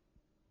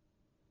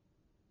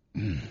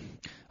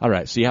 All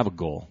right, so you have a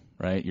goal,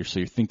 right? So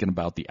you're thinking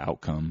about the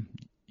outcome.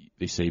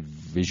 They say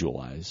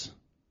visualize.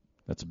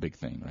 That's a big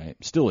thing, right?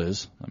 Still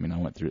is. I mean, I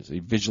went through it. So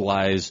you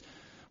visualize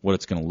what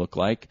it's going to look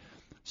like.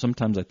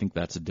 Sometimes I think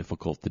that's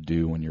difficult to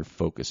do when you're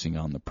focusing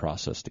on the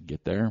process to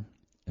get there.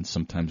 And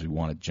sometimes we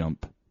want to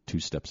jump 2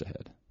 steps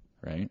ahead,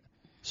 right?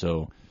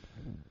 So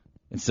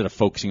instead of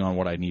focusing on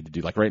what I need to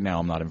do, like right now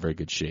I'm not in very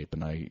good shape,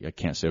 and I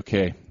can't say,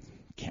 okay,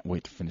 can't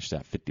wait to finish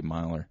that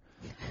 50-miler.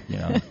 You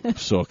know, I'm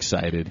so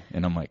excited.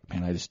 And I'm like,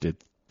 man, I just did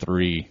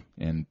 3,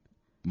 and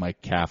my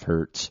calf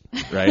hurts,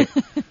 right?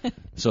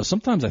 So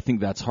sometimes I think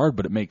that's hard,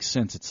 but it makes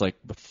sense. It's like,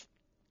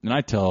 and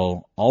I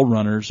tell all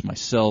runners,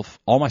 myself,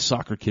 all my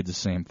soccer kids the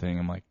same thing.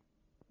 I'm like,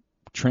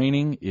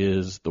 training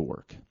is the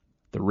work.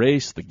 The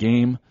race, the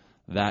game,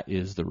 that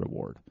is the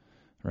reward,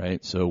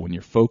 right? So when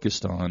you're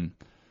focused on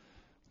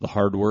the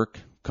hard work,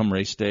 come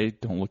race day,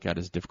 don't look at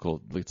it as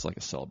difficult. It's like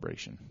a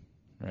celebration,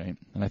 right?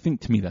 And I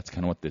think to me that's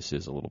kind of what this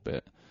is a little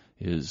bit,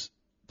 is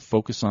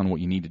focus on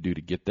what you need to do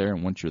to get there,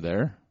 and once you're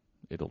there,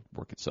 it'll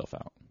work itself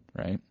out,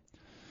 right?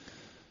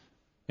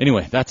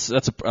 Anyway,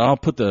 I'll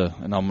put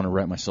and I'm going to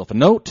write myself a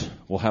note.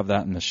 We'll have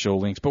that in the show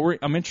links. But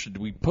I'm interested.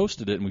 We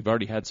posted it, and we've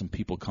already had some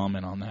people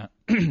comment on that,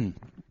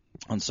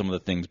 on some of the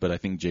things. But I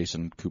think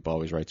Jason Coop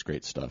always writes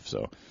great stuff.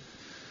 So,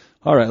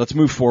 all right, let's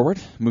move forward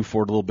a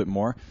little bit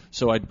more.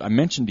 So I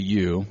mentioned to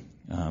you,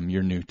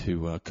 you're new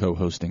to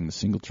co-hosting the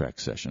single track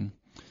session.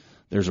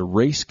 There's a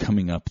race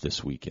coming up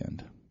this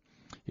weekend.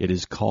 It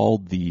is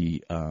called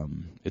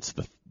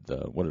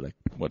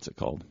what's it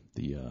called?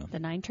 The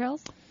 9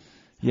 Trails?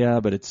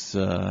 Yeah, but it's,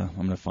 I'm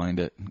going to find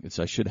it.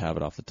 I should have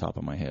it off the top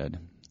of my head.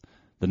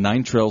 The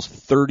 9 Trails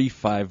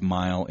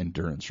 35-mile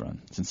endurance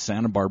run. It's in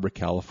Santa Barbara,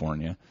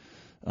 California.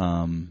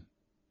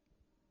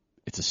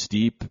 It's a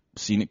steep,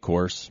 scenic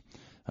course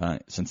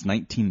since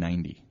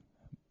 1990.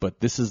 But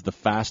this is the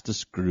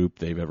fastest group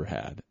they've ever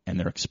had, and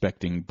they're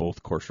expecting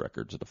both course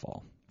records to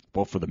fall,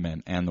 both for the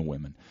men and the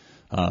women.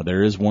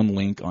 There is one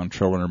link on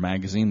Trail Runner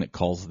Magazine that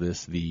calls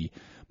this the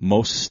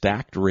most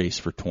stacked race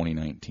for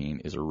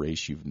 2019 is a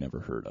race you've never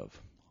heard of.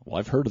 Well,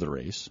 I've heard of the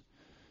race,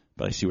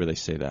 but I see where they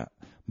say that.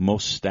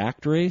 Most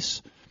stacked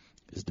race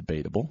is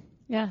debatable.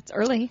 Yeah, it's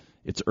early.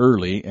 It's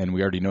early, and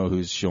we already know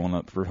who's showing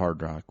up for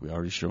Hard Rock. We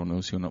already know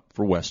who's showing up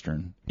for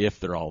Western, if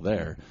they're all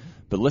there.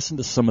 But listen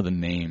to some of the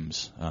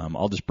names.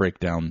 I'll just break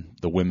down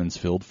the women's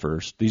field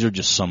first. These are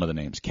just some of the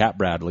names. Kat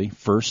Bradley,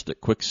 first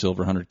at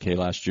Quicksilver 100K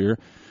last year.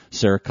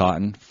 Sarah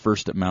Cotton,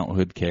 first at Mount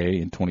Hood K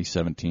in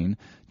 2017.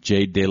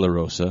 Jade De La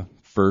Rosa,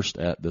 first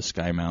at the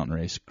Sky Mountain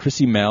race.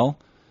 Chrissy Mell,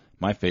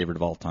 my favorite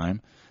of all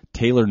time.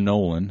 Taylor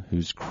Nolan,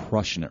 who's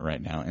crushing it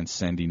right now, and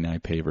Sandy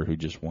Nypaver, who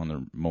just won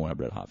the Moab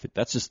Red Hot.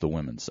 That's just the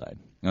women's side.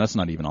 Now, that's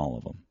not even all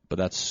of them, but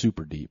that's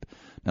super deep.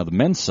 Now, the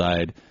men's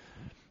side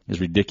is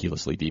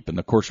ridiculously deep, and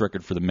the course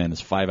record for the men is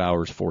 5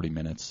 hours, 40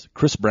 minutes.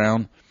 Chris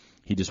Brown,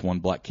 he just won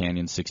Black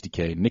Canyon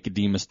 60K.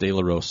 Nicodemus De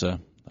La Rosa,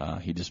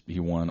 he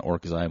won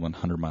Orcas Island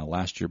 100-mile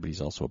last year, but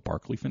he's also a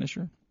Barkley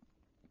finisher.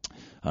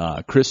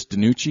 Chris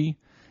Danucci,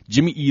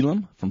 Jimmy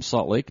Elam from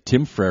Salt Lake,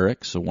 Tim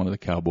Frerick, so one of the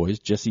Cowboys,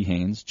 Jesse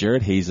Haynes,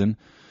 Jared Hazen,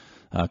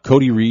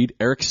 Cody Reed,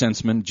 Eric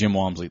Sensman, Jim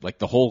Walmsley. Like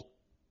the whole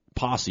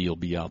posse will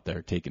be out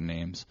there taking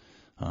names.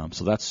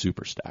 So that's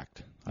super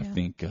stacked. Yeah. I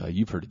think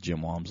you've heard of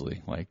Jim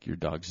Walmsley. Like your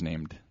dog's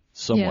named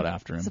somewhat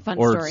after him. It's a fun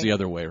or story. It's the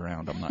other way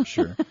around. I'm not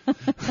sure.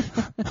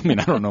 I mean,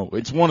 I don't know.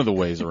 It's one of the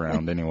ways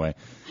around anyway.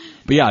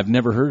 But yeah, I've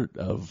never heard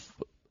of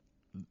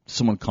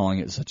someone calling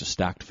it such a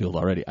stacked field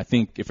already. I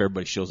think if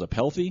everybody shows up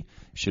healthy,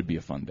 it should be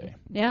a fun day.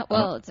 Yeah,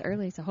 well, it's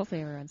early, so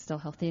hopefully everyone's still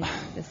healthy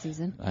this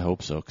season. I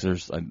hope so, because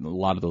there's a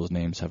lot of those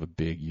names have a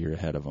big year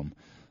ahead of them.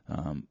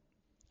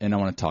 And I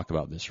want to talk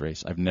about this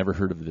race. I've never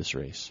heard of this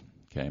race.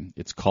 Okay,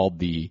 it's called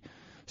the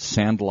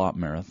Sandlot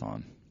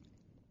Marathon.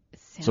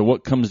 So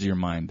what comes to your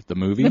mind? The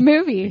movie? The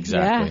movie.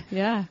 Exactly.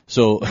 Yeah.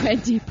 So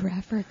Red Deep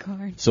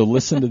Peppercorn. So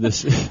listen to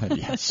this.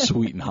 Yeah,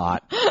 sweet and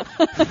hot.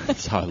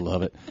 That's how I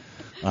love it.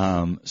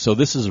 So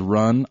this is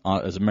run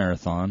as a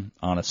marathon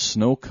on a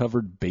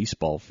snow-covered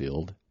baseball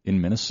field in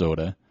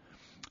Minnesota.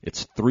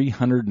 It's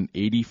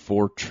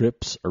 384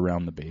 trips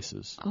around the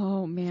bases.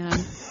 Oh, man.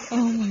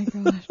 Oh, my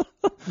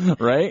gosh.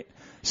 Right?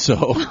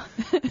 So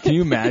can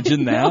you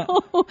imagine that?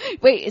 No.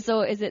 Wait,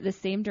 so is it the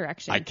same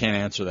direction? I can't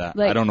answer that.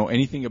 Like, I don't know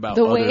anything about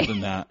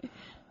than that.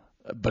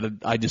 But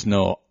I just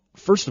know,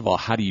 first of all,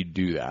 how do you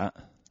do that?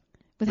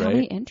 With right? how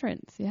many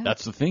entrants? Yeah.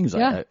 That's the things.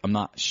 Yeah. I'm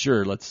not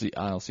sure. Let's see.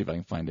 I'll see if I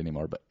can find any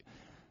more. But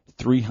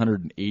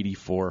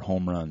 384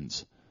 home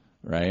runs,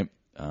 right?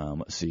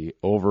 Let's see.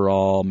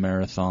 Overall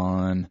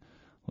marathon.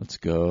 Let's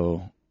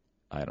go.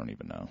 I don't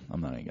even know.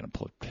 I'm not even going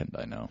to pretend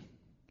I know.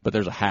 But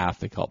there's a half.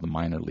 They call it the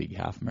minor league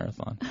half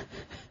marathon.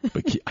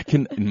 But I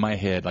can, in my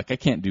head, like I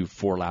can't do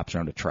 4 laps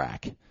around a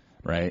track,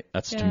 right?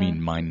 That's to me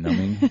mind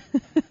numbing.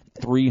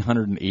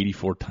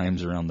 384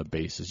 times around the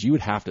bases. You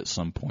would have to at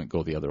some point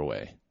go the other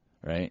way,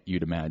 right?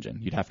 You'd imagine.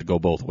 You'd have to go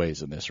both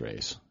ways in this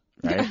race,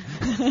 right?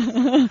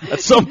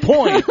 At some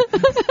point.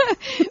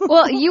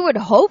 Well, you would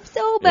hope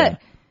so, but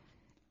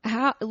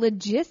how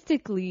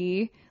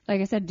logistically,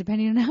 like I said,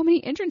 depending on how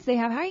many entrants they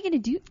have, how are you going to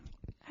do?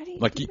 How do you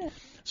do that?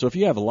 So if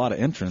you have a lot of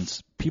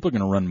entrants, people are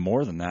going to run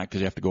more than that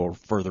because you have to go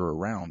further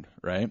around,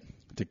 right,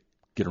 to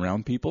get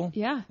around people.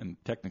 Yeah. And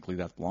technically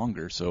that's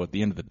longer. So at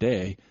the end of the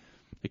day,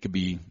 it could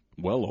be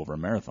well over a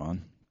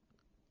marathon.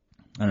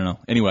 I don't know.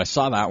 Anyway, I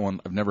saw that one.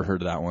 I've never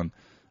heard of that one.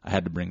 I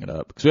had to bring it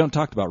up because we haven't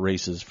talked about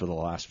races for the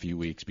last few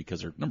weeks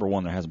because, number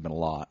one, there hasn't been a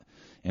lot,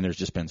 and there's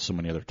just been so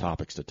many other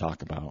topics to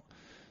talk about.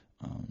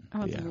 I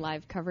want some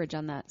live coverage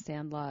on that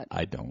Sandlot.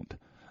 I don't.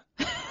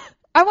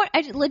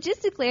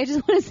 Logistically, I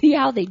just want to see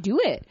how they do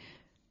it.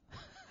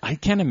 I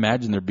can't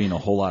imagine there being a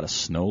whole lot of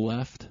snow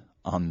left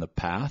on the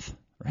path,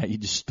 right? You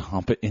just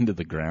stomp it into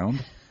the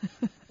ground.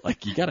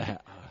 Like, you got to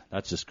have,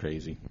 that's just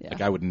crazy. Yeah.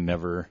 Like, I would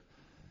never,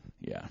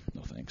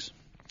 no thanks.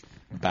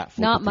 Bat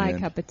flip Not at the my end.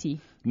 cup of tea.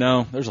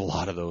 No, there's a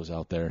lot of those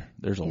out there.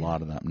 There's a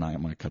lot of that,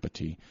 not my cup of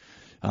tea.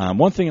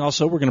 One thing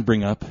also we're going to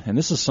bring up, and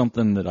this is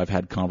something that I've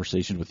had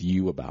conversations with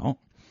you about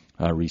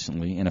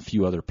recently and a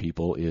few other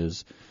people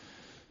is,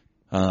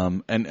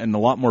 and a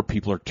lot more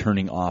people are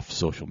turning off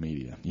social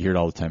media. You hear it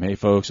all the time. Hey,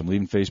 folks, I'm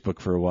leaving Facebook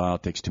for a while.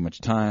 It takes too much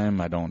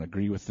time. I don't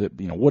agree with it.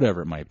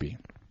 Whatever it might be.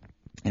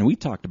 And we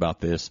talked about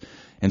this.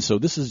 And so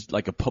this is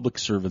like a public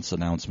servant's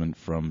announcement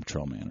from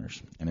Trail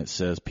Manners. And it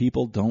says,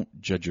 people, don't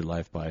judge your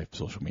life by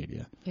social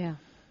media. Yeah.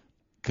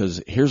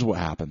 Because here's what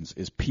happens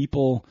is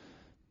people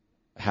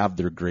have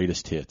their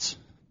greatest hits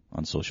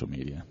on social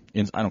media.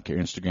 I don't care,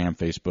 Instagram,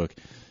 Facebook.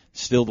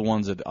 Still the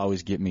ones that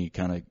always get me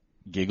kind of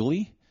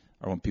giggly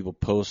are when people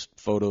post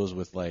photos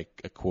with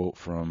like a quote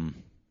from,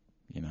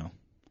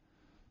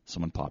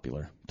 someone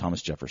popular,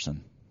 Thomas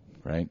Jefferson,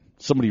 right?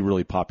 Somebody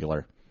really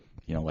popular,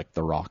 like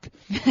The Rock.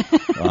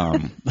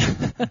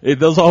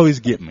 Those always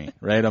get me,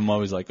 right? I'm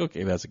always like,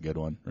 okay, that's a good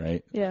one,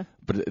 right? Yeah.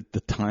 But at the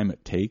time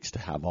it takes to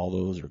have all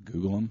those or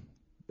Google them,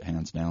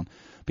 hands down.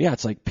 But yeah,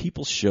 it's like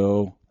people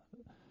show,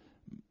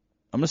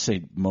 I'm going to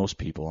say most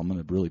people, I'm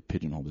going to really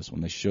pigeonhole this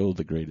one, they show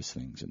the greatest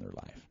things in their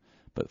life.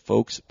 But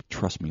folks,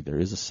 trust me, there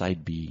is a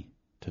side B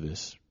to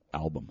this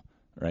album,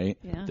 right?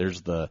 Yeah.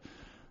 There's the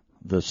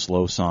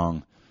slow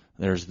song.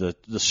 There's the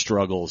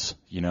struggles,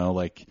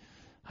 like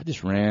I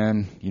just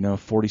ran,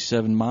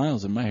 47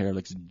 miles and my hair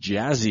looks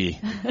jazzy.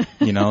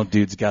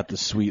 Dude's got the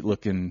sweet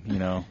looking,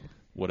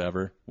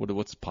 whatever.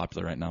 What's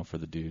popular right now for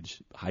the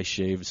dudes? High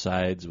shaved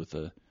sides with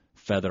a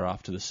feather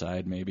off to the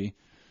side maybe.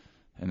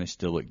 And they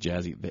still look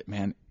jazzy. But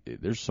man,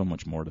 there's so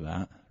much more to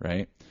that,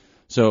 right?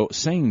 So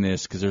saying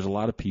this, because there's a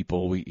lot of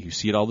people, you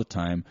see it all the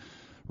time,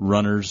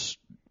 runners.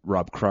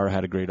 Rob Krar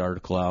had a great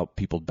article out,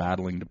 people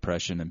battling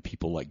depression and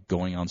people like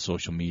going on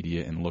social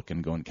media and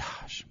looking, going,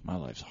 gosh, my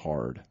life's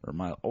hard. Or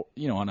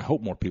and I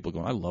hope more people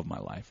go, I love my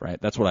life, right?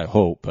 That's what I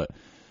hope. But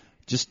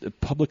just a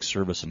public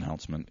service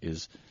announcement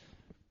is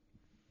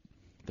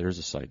there's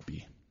a side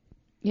B.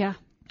 Yeah.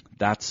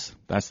 That's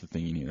the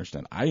thing you need to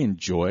understand. I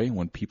enjoy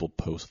when people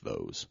post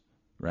those,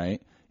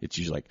 right? It's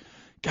usually like,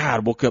 God, I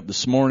woke up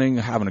this morning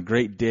having a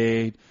great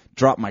day,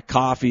 dropped my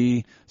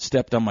coffee,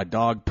 stepped on my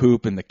dog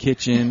poop in the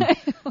kitchen.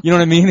 You know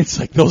what I mean? It's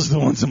like those are the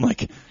ones I'm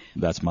like,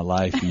 that's my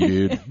life,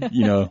 dude.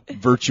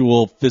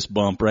 Virtual fist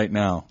bump right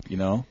now,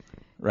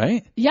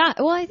 right? Yeah.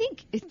 Well, I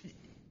think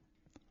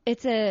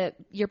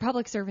your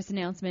public service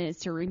announcement is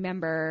to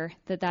remember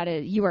that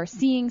is, you are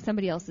seeing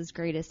somebody else's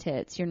greatest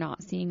hits. You're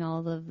not seeing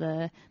all of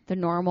the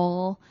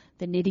normal,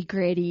 the nitty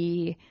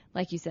gritty,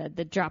 like you said,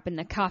 the dropping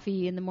the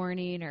coffee in the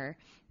morning or,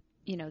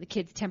 the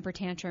kid's temper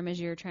tantrum as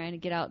you're trying to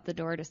get out the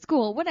door to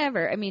school,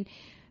 whatever. I mean,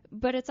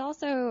 but it's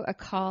also a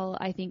call,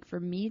 I think, for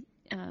me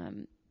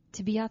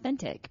to be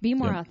authentic, be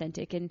more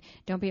authentic, and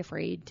don't be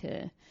afraid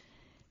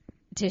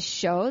to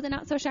show the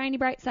not so shiny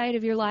bright side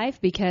of your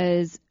life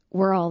because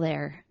we're all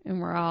there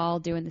and we're all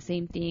doing the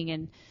same thing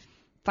and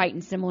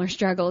fighting similar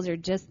struggles or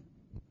just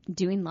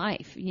doing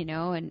life,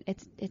 and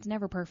it's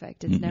never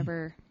perfect. It's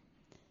never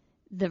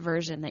the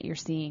version that you're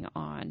seeing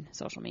on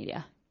social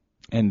media.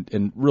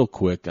 And real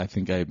quick, I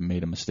think I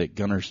made a mistake.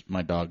 Gunner's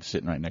my dog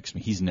sitting right next to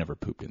me. He's never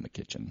pooped in the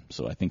kitchen,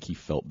 so I think he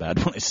felt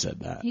bad when I said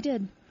that. He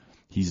did.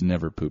 He's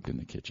never pooped in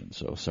the kitchen,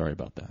 so sorry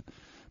about that.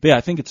 But yeah,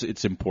 I think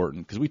it's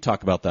important because we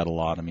talk about that a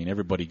lot. I mean,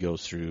 everybody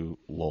goes through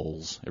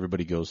lulls.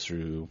 Everybody goes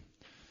through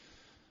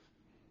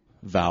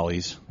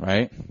valleys,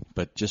 right?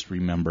 But just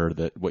remember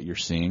that what you're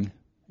seeing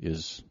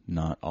is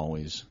not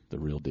always the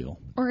real deal.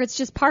 Or it's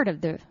just part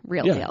of the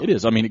real Yeah, deal. it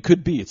is. I mean, it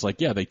could be. It's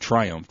like, yeah, they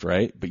triumphed,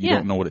 right? But you Yeah.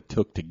 don't know what it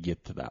took to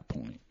get to that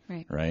point,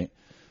 right?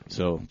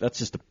 So that's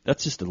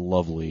just a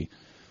lovely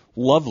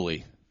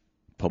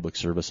public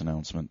service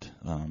announcement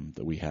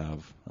that we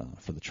have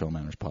for the Trail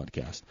Manners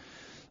podcast.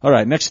 All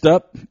right, next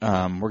up,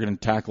 we're going to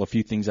tackle a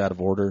few things out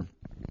of order.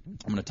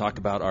 I'm going to talk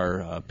about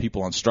our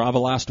people on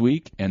Strava last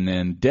week, and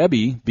then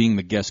Debbie, being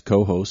the guest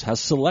co-host,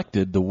 has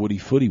selected the Woody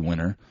Footy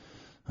winner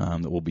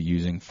that we'll be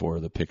using for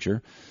the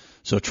picture.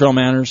 So Trail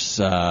Manners,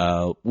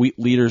 wheat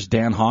leaders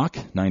Dan Hawk,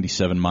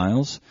 97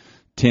 miles.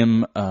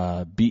 Tim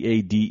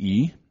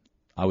Bade,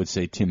 I would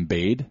say Tim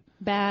Bade.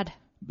 Bad.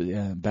 But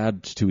yeah,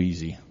 bad's too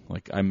easy.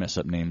 Like, I mess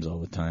up names all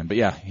the time. But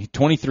yeah,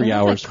 23 That's a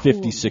hours, cool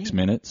 56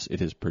 minutes.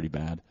 It is pretty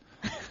bad.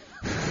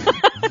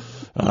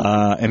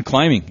 And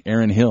climbing,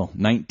 Aaron Hill,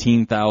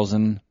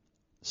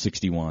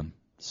 19,061.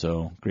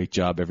 So great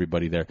job,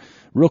 everybody there.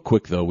 Real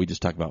quick, though, we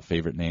just talked about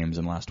favorite names,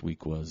 and last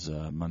week was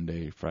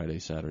Monday, Friday,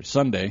 Saturday.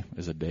 Sunday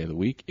is a day of the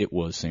week. It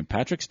was St.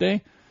 Patrick's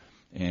Day,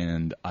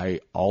 and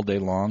I, all day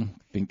long,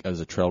 think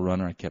as a trail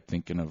runner, I kept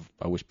thinking of,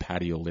 I wish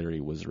Patty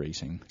O'Leary was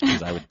racing,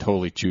 because I would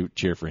totally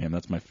cheer for him.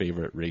 That's my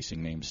favorite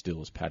racing name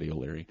still, is Patty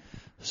O'Leary.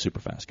 Super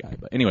fast guy.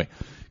 But anyway,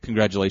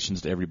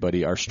 congratulations to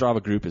everybody. Our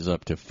Strava group is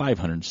up to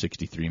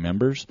 563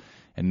 members,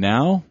 and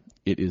now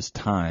it is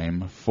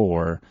time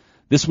for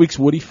this week's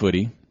Woody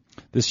Footy.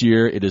 This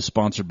year, it is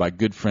sponsored by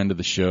good friend of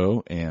the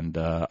show and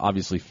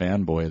obviously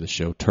fanboy of the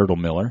show, Turtle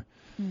Miller,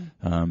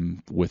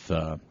 with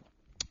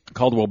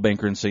Caldwell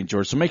Banker in St.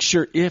 George. So make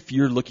sure, if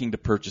you're looking to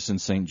purchase in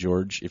St.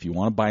 George, if you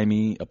want to buy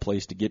me a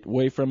place to get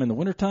away from in the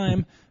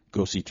wintertime,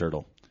 go see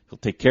Turtle. He'll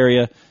take care of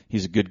you.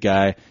 He's a good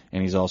guy,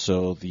 and he's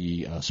also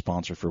the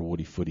sponsor for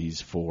Woody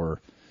Footies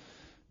for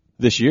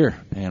this year.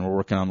 And we're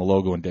working on the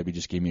logo, and Debbie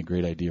just gave me a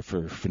great idea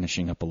for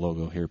finishing up a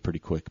logo here pretty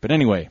quick. But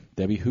anyway,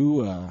 Debbie,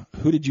 who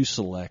did you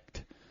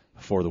select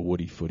for the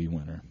Woody Footy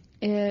winner?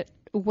 It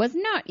was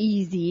not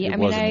easy.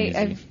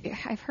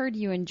 I've heard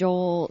you and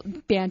Joel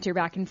banter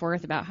back and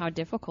forth about how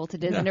difficult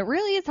it is, and it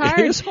really is hard.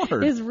 It is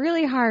hard. It's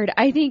really hard.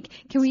 I think,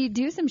 can we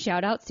do some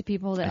shout outs to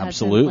people that had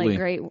some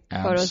great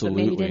photos that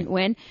maybe didn't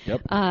win?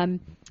 Yep.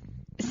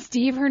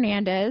 Steve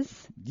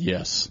Hernandez.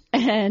 Yes.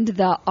 And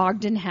the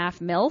Ogden Half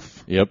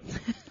MILF. Yep.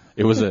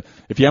 It was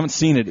if you haven't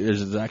seen it,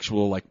 there's an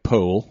actual like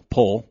pole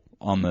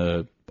on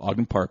the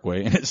Ogden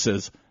Parkway, and it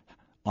says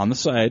on the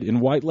side in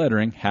white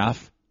lettering,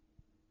 half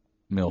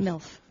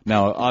MILF.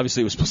 Now,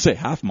 obviously, it was supposed to say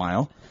half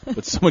mile,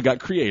 but someone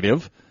got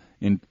creative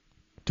and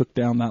took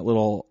down that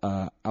little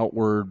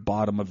outward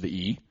bottom of the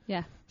E.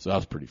 Yeah. So that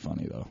was pretty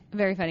funny, though.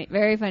 Very funny.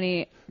 Very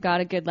funny.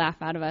 Got a good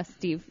laugh out of us,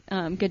 Steve.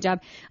 Good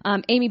job.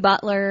 Amy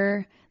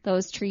Butler,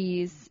 Those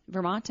Trees,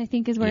 Vermont, I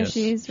think is where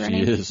she's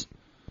running. She is.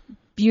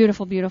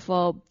 Beautiful,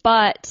 beautiful.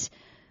 But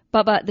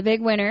the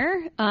big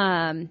winner.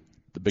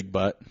 The big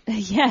butt.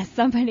 Yes,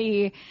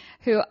 somebody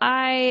who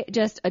I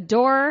just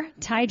adore,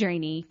 Ty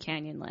Draney,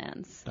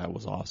 Canyonlands. That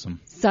was awesome.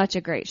 Such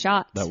a great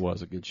shot. That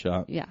was a good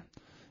shot. Yeah.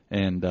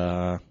 And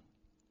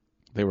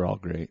they were all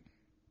great.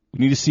 We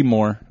need to see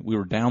more. We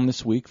were down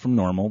this week from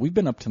normal. We've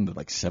been up to the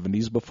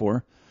 70s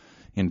before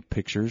in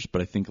pictures,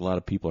 but I think a lot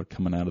of people are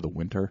coming out of the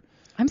winter.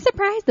 I'm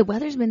surprised the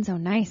weather's been so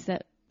nice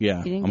that.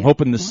 Yeah, I'm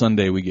hoping this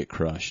Sunday we get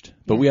crushed.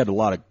 But we had a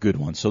lot of good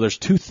ones. So there's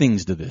two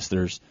things to this.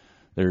 There's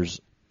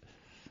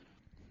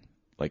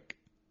like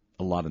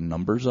a lot of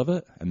numbers of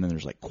it, and then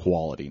there's like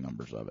quality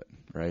numbers of it,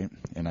 right?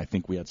 And I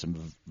think we had some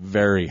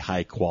very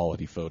high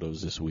quality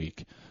photos this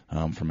week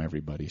from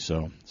everybody.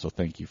 So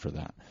thank you for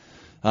that.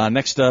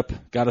 Next up,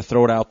 got to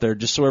throw it out there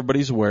just so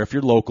everybody's aware. If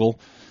you're local,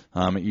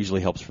 it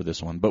usually helps for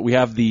this one. But we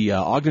have the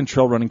Ogden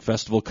Trail Running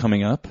Festival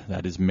coming up.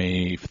 That is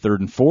May 3rd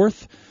and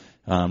 4th.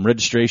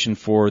 Registration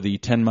for the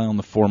 10-mile and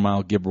the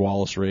 4-mile Gib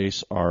Wallace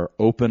race are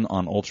open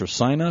on Ultra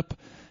Sign Up.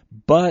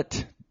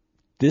 But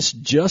this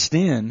just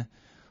in,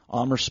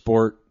 Amer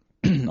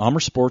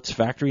Sports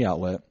Factory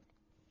Outlet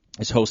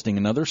is hosting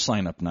another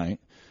sign-up night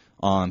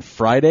on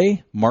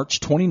Friday,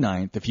 March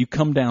 29th. If you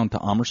come down to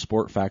Amer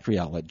Sport Factory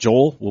Outlet,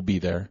 Joel will be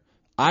there.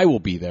 I will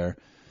be there.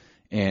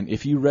 And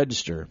if you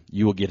register,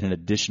 you will get an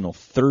additional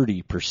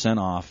 30%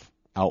 off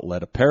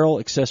outlet apparel,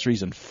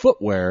 accessories, and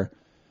footwear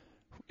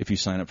if you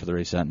sign up for the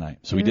race that night.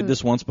 So we did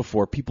this once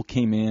before. People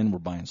came in, were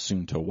buying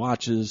Suunto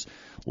watches,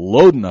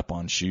 loading up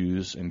on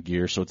shoes and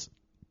gear. So it's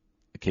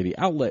okay. The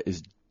outlet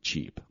is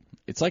cheap.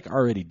 It's like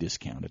already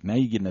discounted. Now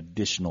you get an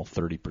additional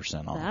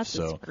 30% off. That's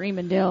a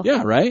screaming deal.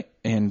 Yeah, right?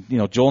 And,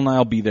 Joel and I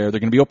will be there. They're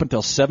going to be open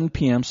until 7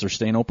 p.m., so they're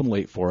staying open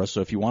late for us.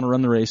 So if you want to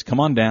run the race, come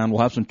on down.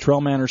 We'll have some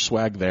Trail Manners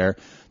swag there.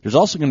 There's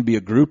also going to be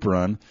a group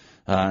run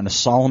and a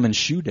Solomon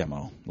shoe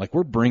demo. Like,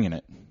 we're bringing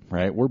it,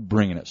 right? We're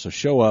bringing it. So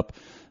show up.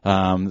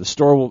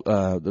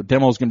 The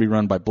demo is going to be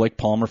run by Blake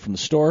Palmer from the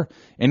store.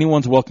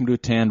 Anyone's welcome to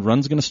attend.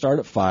 Run's going to start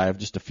at 5,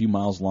 just a few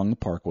miles along the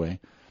parkway,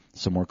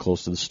 somewhere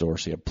close to the store.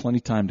 So you have plenty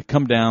of time to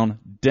come down,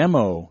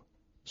 demo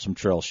some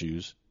trail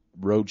shoes,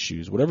 road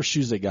shoes, whatever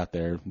shoes they got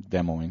there,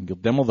 demoing. You'll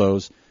demo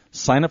those,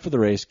 sign up for the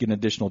race, get an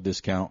additional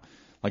discount.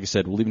 Like I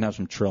said, we'll even have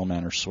some Trail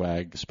Manners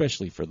swag,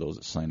 especially for those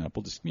that sign up.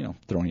 We'll just,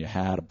 throw you a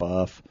hat, a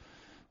buff,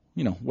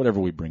 whatever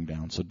we bring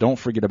down. So don't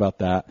forget about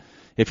that.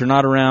 If you're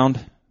not around,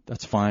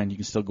 that's fine. You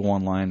can still go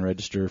online,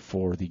 register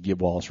for the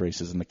Gib Wallace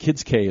races. And the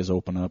Kids K is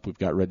open up. We've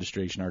got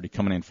registration already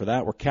coming in for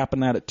that. We're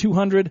capping that at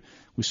 200.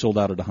 We sold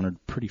out at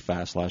 100 pretty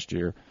fast last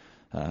year.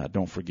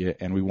 Don't forget.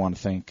 And we want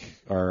to thank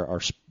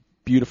our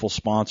beautiful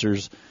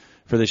sponsors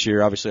for this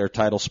year. Obviously, our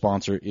title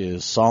sponsor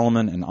is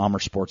Solomon and Amer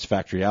Sports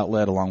Factory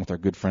Outlet, along with our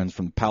good friends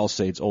from the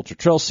Palisades Ultra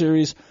Trail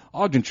Series,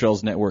 Ogden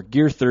Trails Network,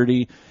 Gear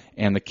 30,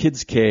 and the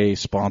Kids K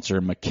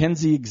sponsor,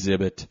 Mackenzie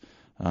Exhibit,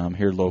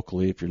 here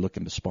locally. If you're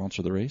looking to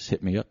sponsor the race,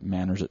 hit me up,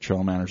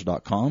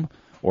 manners@trailmanners.com.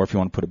 Or if you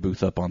want to put a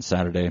booth up on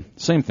Saturday,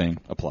 same thing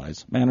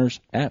applies,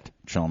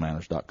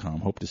 manners@trailmanners.com.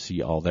 Hope to see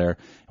you all there.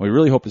 And we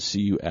really hope to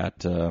see you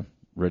at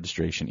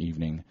registration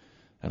evening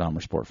at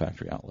Amer Sport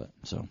Factory Outlet.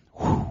 So,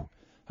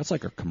 that's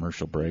like our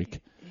commercial break.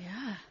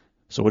 Yeah.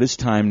 So it is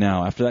time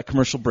now, after that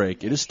commercial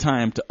break, it is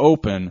time to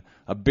open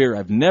a beer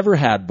I've never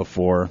had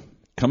before,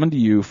 coming to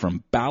you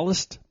from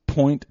Ballast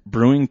Point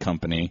Brewing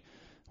Company,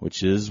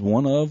 which is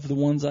one of the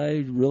ones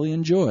I really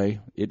enjoy.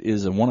 It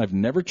is a one I've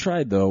never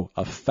tried, though,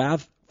 a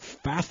Fathom,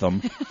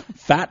 Fathom,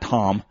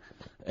 Fathon,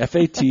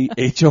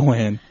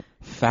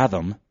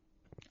 Fathom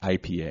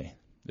IPA.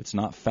 It's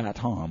not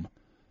Fathom,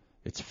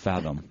 it's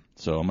Fathom.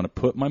 So I'm going to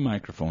put my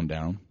microphone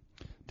down.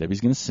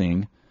 Debbie's going to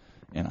sing,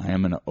 and I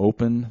am going to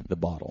open the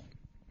bottle.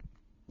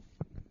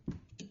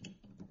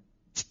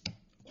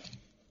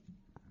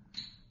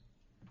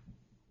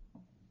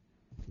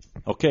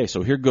 Okay,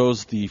 so here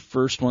goes the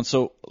first one.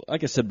 So,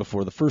 like I said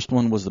before, the first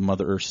one was the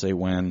Mother Earth Say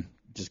When.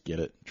 Just get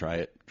it, try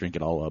it, drink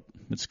it all up.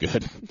 It's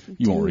good.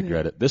 You won't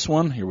regret it. This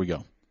one, here we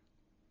go.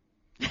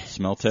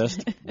 Smell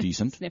test,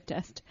 decent. Sniff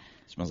test.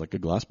 Smells like a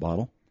glass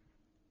bottle.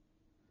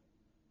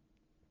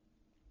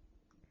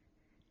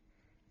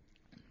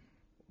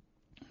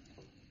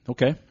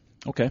 Okay.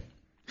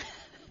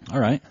 All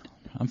right.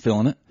 I'm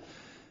feeling it.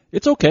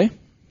 It's okay.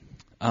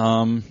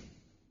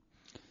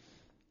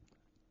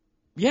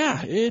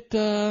 Yeah,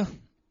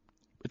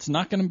 it's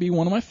not going to be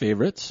one of my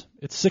favorites.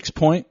 It's 6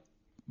 point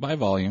by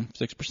volume,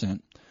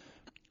 6%.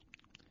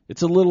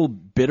 It's a little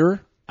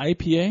bitter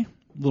IPA,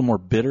 a little more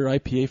bitter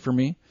IPA for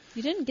me.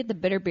 You didn't get the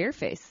bitter beer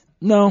face.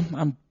 No,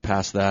 I'm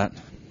past that.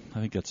 I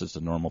think that's just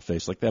a normal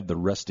face. Like they have the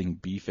resting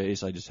bee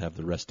face. I just have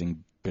the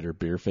resting bitter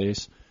beer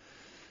face.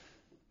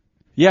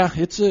 Yeah,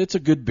 it's a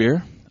good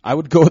beer. I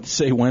would go with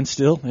Say When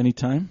still,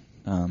 anytime.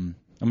 I'm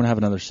going to have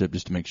another sip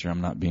just to make sure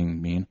I'm not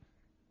being mean.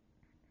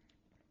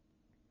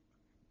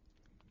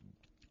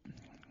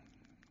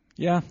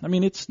 Yeah, I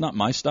mean, it's not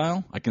my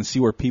style. I can see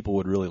where people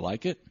would really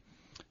like it.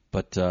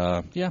 But,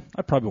 yeah,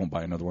 I probably won't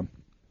buy another one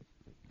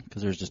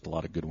because there's just a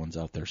lot of good ones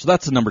out there. So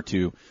that's the number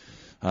 2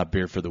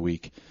 beer for the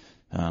week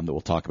that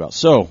we'll talk about.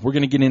 So we're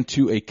going to get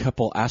into a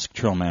couple Ask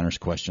Trail Manners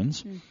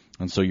questions.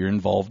 And so you're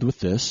involved with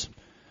this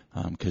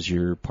because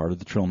you're part of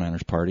the Trail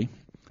Manners party.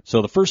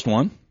 So the first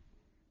one,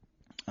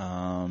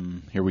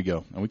 here we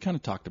go. And we kind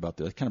of talked about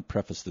this. I kind of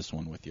prefaced this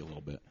one with you a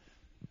little bit.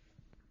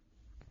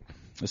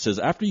 It says,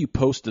 after you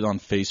posted on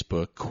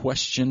Facebook,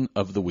 question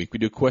of the week. We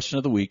do a question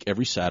of the week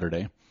every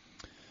Saturday.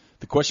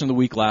 The question of the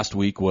week last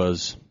week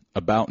was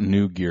about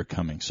new gear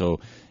coming. So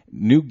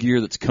new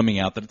gear that's coming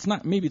out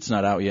that maybe it's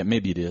not out yet.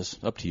 Maybe it is.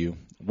 Up to you.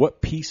 What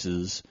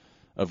pieces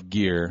of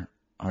gear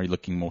are you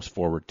looking most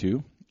forward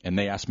to? And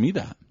they asked me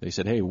that. They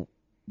said, hey,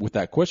 with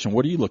that question,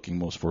 what are you looking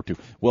most forward to?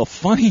 Well,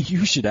 funny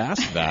you should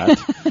ask that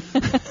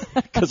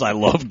because I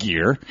love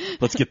gear.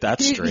 Let's get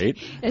that straight.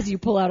 As you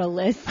pull out a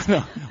list.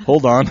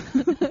 Hold on.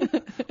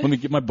 Let me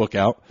get my book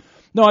out.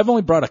 No, I've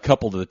only brought a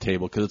couple to the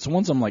table because it's the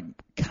ones I'm like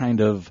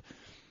kind of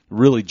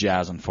really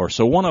jazzing for.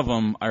 So one of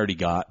them I already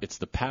got. It's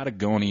the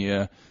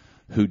Patagonia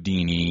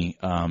Houdini.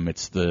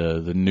 It's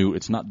the new.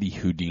 It's not the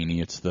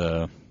Houdini. It's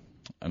the,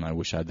 and I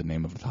wish I had the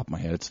name off the top of my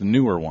head. It's the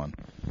newer one.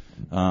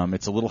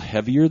 It's a little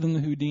heavier than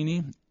the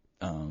Houdini.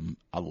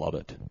 I love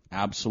it.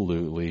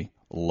 Absolutely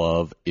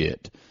love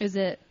it. Is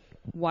it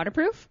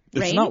waterproof?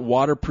 It's Rain? not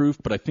waterproof,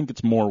 but I think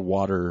it's more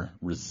water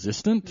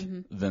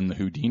resistant than the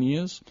Houdini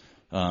is.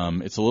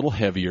 It's a little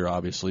heavier,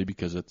 obviously,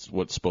 because it's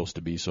what it's supposed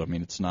to be. So, I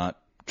mean, it's not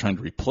trying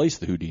to replace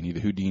the Houdini. The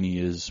Houdini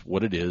is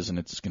what it is, and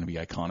it's going to be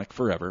iconic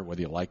forever,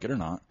 whether you like it or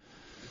not.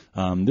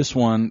 This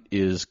one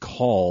is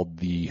called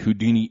the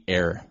Houdini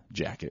Air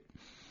Jacket.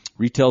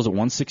 Retails at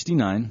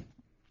 $169,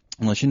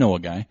 unless you know a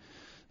guy.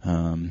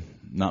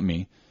 Not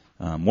me.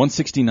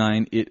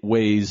 $169. It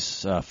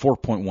weighs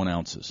 4.1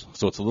 ounces,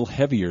 so it's a little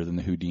heavier than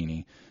the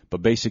Houdini.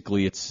 But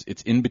basically, it's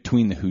in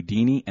between the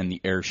Houdini and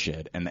the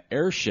Airshed, and the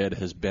Airshed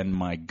has been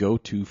my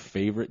go-to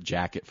favorite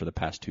jacket for the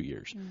past 2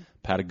 years.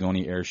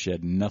 Patagonia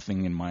Airshed,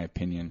 nothing in my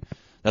opinion.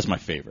 That's my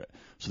favorite.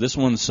 So this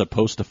one's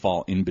supposed to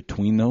fall in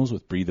between those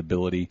with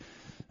breathability.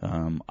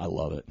 I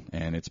love it,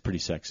 and it's pretty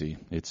sexy.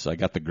 I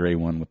got the gray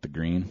one with the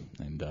green,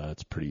 and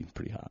it's pretty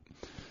hot.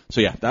 So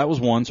yeah, that was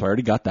one. So I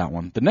already got that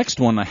one. The next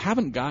one I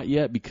haven't got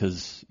yet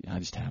because I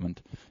just haven't.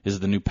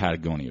 Is the new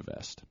Patagonia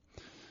vest.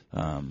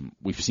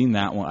 We've seen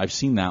that one. I've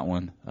seen that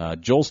one.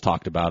 Joel's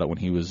talked about it when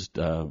he was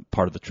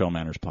part of the Trail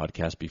Manners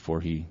podcast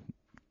before he,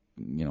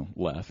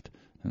 left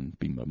and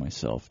being by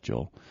myself,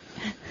 Joel.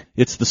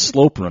 It's the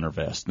Slope Runner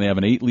vest. They have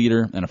an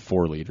 8-liter and a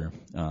 4-liter.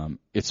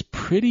 It's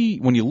pretty.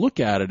 When you look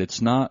at it,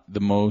 it's not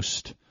the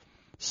most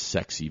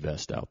sexy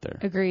vest out there.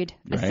 Agreed.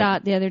 Right? I saw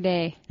it the other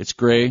day. It's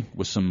gray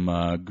with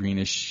some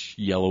greenish,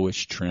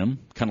 yellowish trim,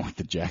 kind of like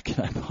the jacket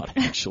I bought,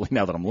 actually,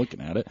 now that I'm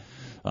looking at it.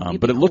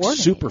 But it looks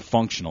super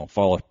functional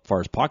as far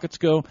as pockets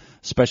go,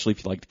 especially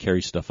if you like to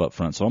carry stuff up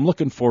front. So I'm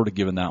looking forward to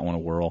giving that one a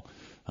whirl,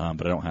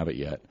 but I don't have it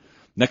yet.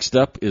 Next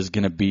up is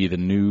going to be the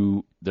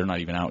new, they're not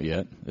even out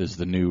yet, is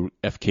the new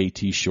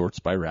FKT shorts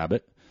by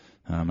Rabbit.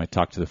 I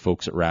talked to the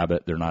folks at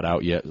Rabbit. They're not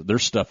out yet. Their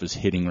stuff is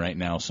hitting right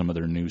now, some of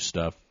their new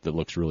stuff that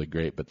looks really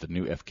great, but the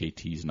new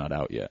FKT is not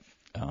out yet.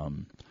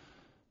 And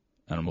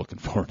I'm looking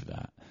forward to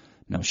that.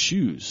 Now,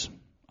 shoes.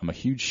 I'm a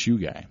huge shoe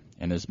guy.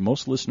 And as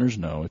most listeners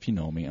know, if you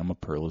know me, I'm a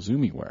Pearl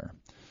Izumi wearer.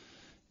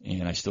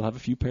 And I still have a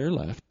few pair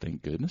left,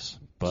 thank goodness.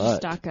 But did you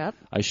stock up?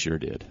 I sure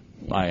did.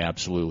 Yeah. I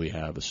absolutely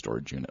have a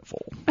storage unit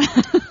full.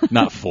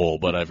 Not full,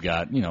 but I've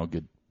got, a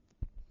good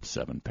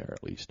 7 pair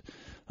at least.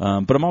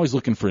 But I'm always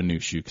looking for a new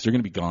shoe because they're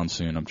going to be gone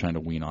soon. I'm trying to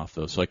wean off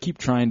those. So I keep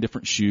trying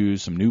different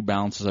shoes, some New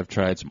Balances I've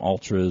tried, some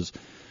Ultras.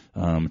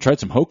 I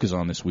tried some Hokas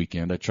on this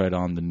weekend. I tried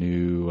on the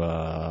new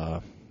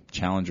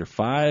Challenger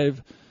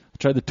 5. I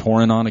tried the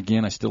Torin on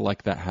again. I still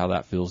like that, how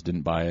that feels.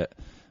 Didn't buy it.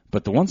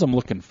 But the ones I'm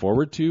looking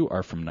forward to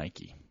are from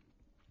Nike.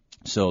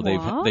 So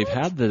they've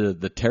had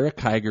the Terra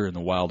Kiger and the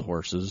Wild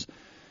Horses.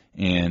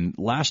 And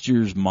last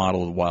year's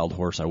model of the Wild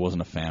Horse, I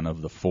wasn't a fan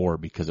of the 4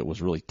 because it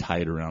was really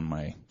tight around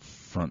my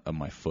front of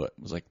my foot.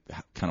 It was like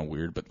kind of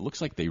weird, but it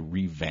looks like they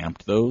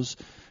revamped those.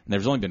 And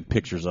there's only been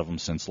pictures of them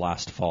since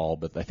last fall,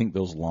 but I think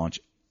those launch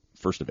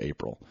 1st of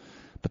April.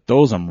 But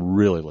those I'm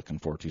really looking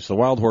forward to. So the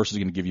Wild Horse is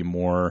going to give you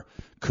more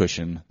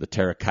cushion. The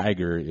Terra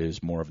Kiger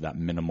is more of that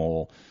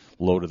minimal,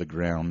 low to the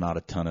ground, not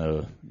a ton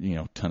of,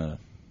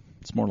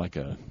 it's more like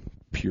a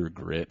pure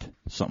grit,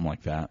 something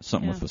like that,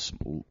 something with a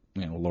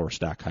lower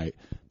stack height.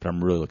 But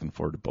I'm really looking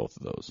forward to both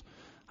of those.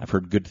 I've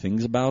heard good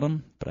things about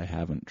them, but I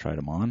haven't tried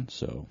them on,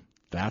 so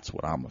that's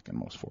what I'm looking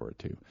most forward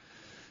to.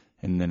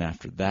 And then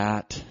after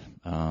that,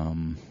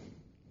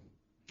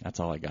 that's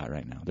all I got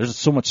right now. There's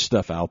so much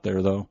stuff out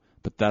there, though,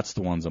 but that's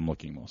the ones I'm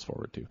looking most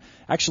forward to.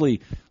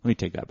 Actually, let me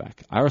take that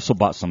back. I also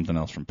bought something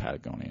else from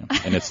Patagonia,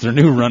 and it's their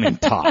new running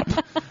top.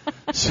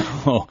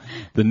 So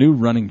the new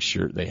running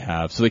shirt they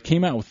have. So they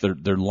came out with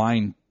their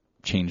line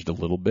changed a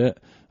little bit.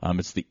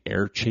 It's the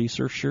Air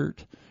Chaser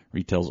shirt.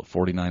 Retails at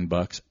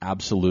 $49.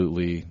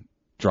 Absolutely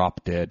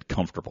drop dead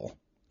comfortable.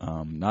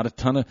 Not a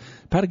ton of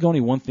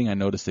Patagonia. One thing I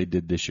noticed they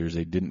did this year is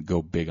they didn't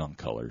go big on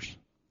colors.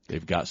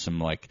 They've got some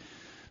like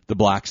the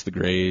blacks, the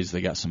grays.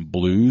 They got some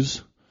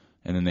blues,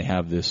 and then they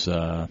have this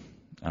kind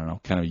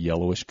of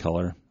yellowish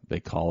color. They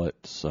call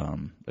it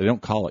they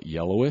don't call it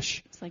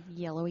yellowish. It's like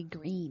yellowy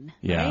green.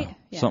 Yeah, right?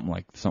 something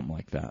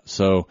like that.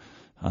 So,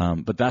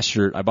 but that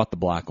shirt I bought the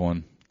black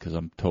one because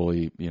I'm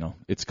totally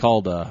it's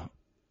called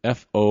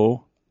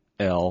FOLIOS.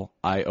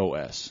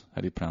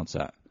 How do you pronounce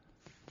that?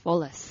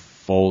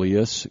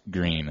 Folius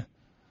green.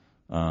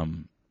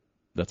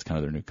 That's kind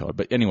of their new color.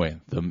 But anyway,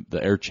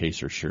 the Air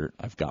Chaser shirt,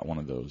 I've got one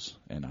of those,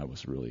 and I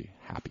was really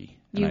happy.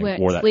 You and went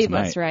I wore that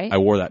sleeveless, tonight. right? I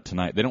wore that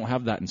tonight. They don't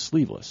have that in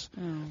sleeveless.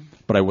 Oh.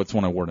 But it's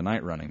one I wore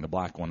tonight running, the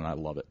black one, and I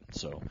love it.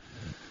 So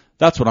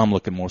that's what I'm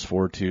looking most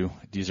forward to.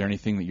 Is there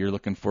anything that you're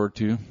looking forward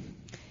to?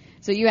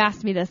 So you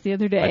asked me this the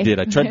other day. I did.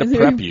 I tried to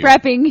prep you.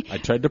 I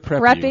tried to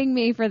prep prepping you.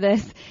 me for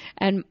this,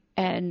 and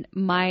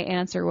my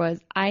answer was,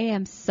 I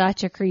am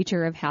such a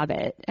creature of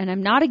habit, and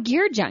I'm not a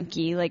gear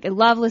junkie. Like, I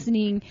love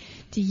listening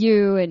to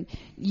you and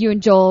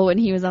Joel when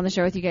he was on the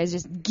show with you guys,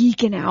 just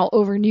geeking out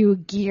over new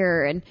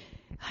gear, and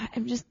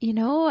I'm just,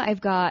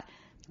 I've got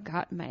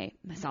my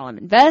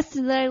Salomon vest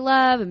that I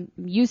love. I'm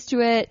used to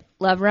it.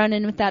 Love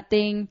running with that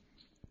thing.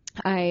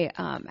 I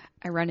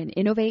run in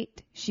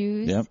Innovate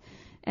shoes. Yep.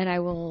 And I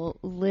will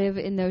live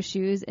in those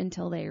shoes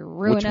until they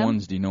ruin Which them.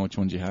 ones? Do you know which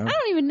ones you have? I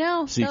don't even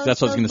know. See,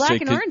 that's what I was going to say.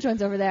 Black and orange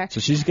ones over there. So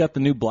she's got the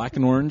new black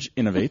and orange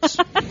Innovates.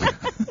 They're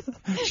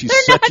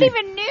not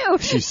even new.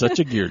 She's such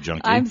a gear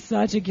junkie. I'm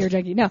such a gear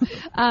junkie. No.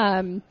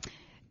 And,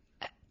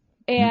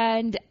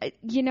 Are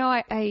you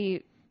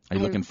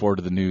looking forward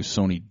to the new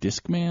Sony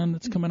Discman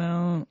that's coming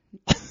out?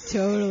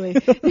 Totally.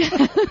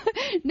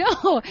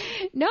 No.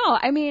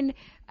 I mean,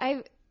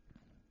 I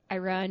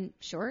run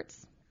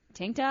shorts,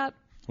 tank top.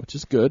 Which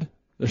is good.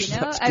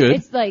 That's good.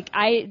 It's like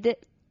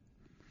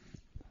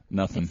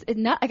nothing.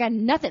 I got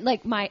nothing.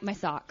 Like my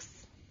socks.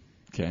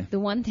 Okay. The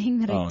one thing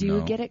that I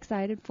do get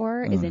excited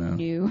for is a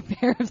new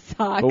pair of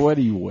socks. But what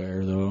do you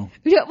wear, though?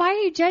 Why are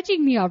you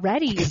judging me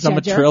already? Because I'm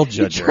a trail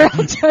judger.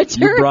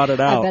 You brought it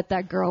out. I bet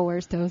that girl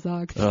wears toe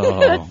socks. Oh,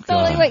 that's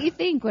totally what you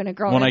think when a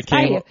girl when walks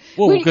by you.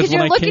 Because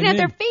you're looking at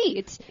their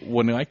feet.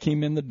 When I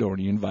came in the door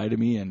and you invited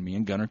me and me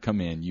and Gunnar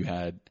come in, you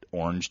had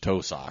orange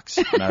toe socks.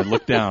 And I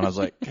looked down. I was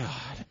like,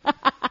 God.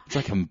 It's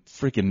like a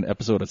freaking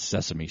episode of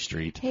Sesame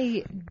Street.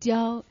 Hey,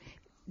 don't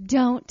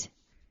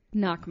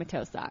knock my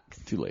toe socks.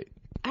 Too late.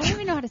 I don't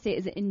even know how to say it.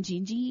 Is it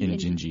Injinji?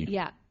 Injinji.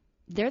 Yeah.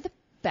 They're the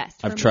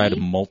best. I've tried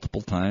them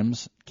multiple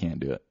times. Can't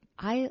do it.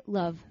 I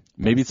love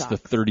Maybe it's socks. the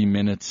 30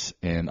 minutes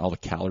and all the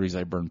calories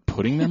I burn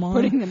putting them on.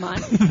 Putting them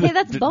on. Hey,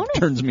 that's bonus.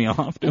 Turns me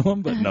off to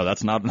them, but no,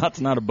 that's not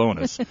a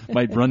bonus.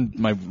 My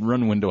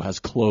run window has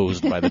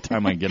closed by the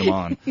time I get them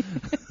on.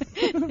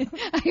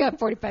 I got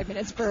 45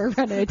 minutes for a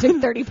run and I took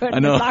 30 putting I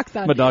know. the socks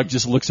on. My dog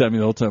just looks at me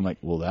the whole time like,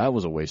 well, that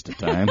was a waste of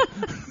time.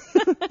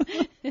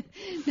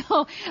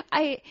 No,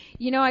 I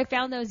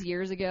found those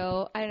years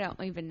ago. I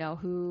don't even know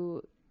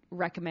who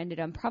recommended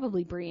them.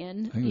 Probably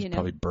Brian. I think it was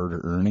probably Bert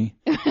or Ernie.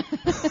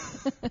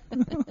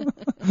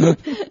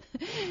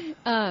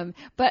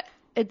 But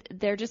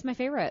they're just my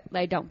favorite.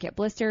 I don't get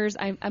blisters.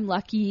 I'm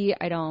lucky.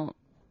 I don't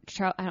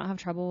have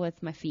trouble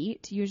with my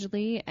feet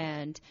usually,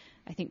 and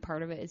I think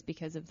part of it is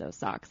because of those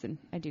socks. And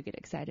I do get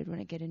excited when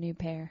I get a new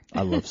pair.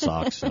 I love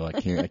socks, so I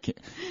can't. The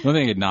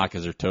only thing I could knock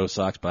is their toe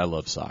socks, but I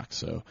love socks.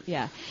 So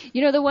yeah,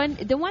 the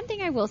one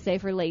thing I will say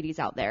for ladies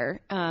out there,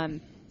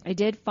 I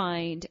did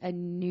find a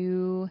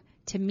new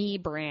to me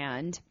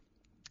brand.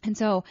 And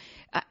so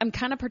I'm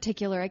kind of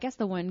particular. I guess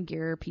the one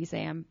gear piece I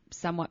am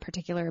somewhat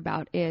particular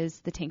about is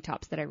the tank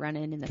tops that I run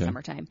in the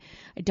summertime.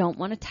 I don't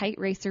want a tight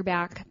racer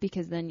back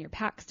because then your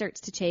pack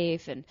starts to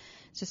chafe and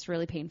it's just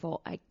really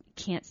painful. I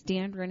can't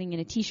stand running in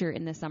a t-shirt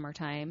in the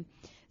summertime.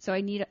 So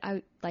I need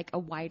a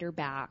wider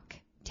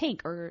back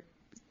tank, or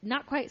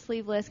not quite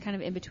sleeveless, kind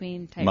of in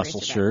between tight muscle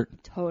racer shirt.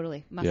 Back.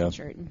 Totally. Muscle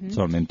shirt. Mm-hmm. That's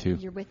what I'm into.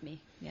 You're with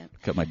me. Yeah.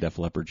 Cut my Def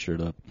Leppard shirt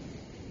up.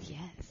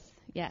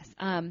 Yes.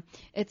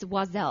 It's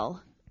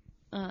Oiselle.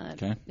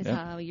 Is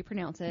how you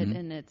pronounce it,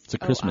 and it's a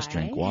Christmas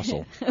drink,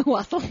 wassail.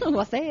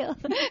 Wassail.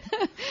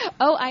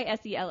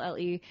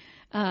 Oiselle.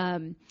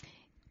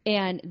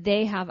 And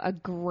they have a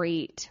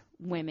great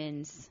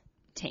women's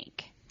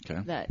tank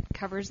that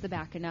covers the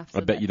back enough. So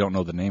I bet you don't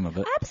know the name of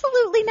it.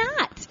 Absolutely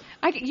not.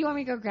 You want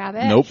me to go grab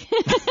it? Nope.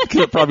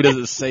 Because it probably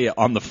doesn't say it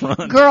on the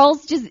front.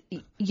 Girls, just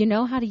you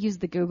know how to use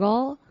the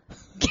Google.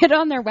 Get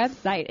on their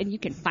website and you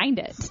can find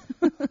it.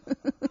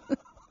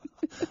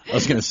 I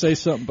was going to say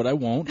something, but I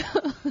won't.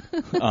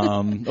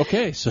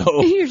 Okay,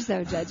 so you're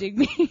so judging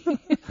me.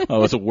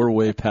 We're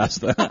way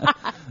past that.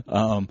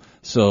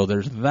 So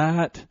there's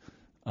that.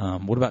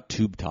 What about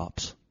tube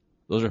tops?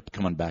 Those are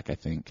coming back, I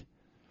think.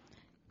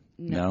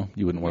 No,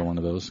 you wouldn't wear one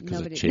of those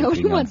because it's chafing.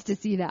 Nobody wants to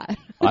see that.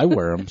 I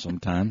wear them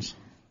sometimes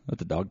at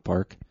the dog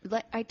park.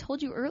 Like I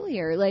told you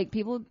earlier,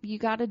 people, you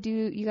gotta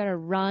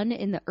run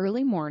in the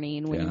early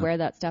morning when you wear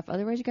that stuff.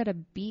 Otherwise, you gotta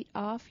beat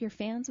off your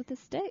fans with a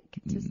stick.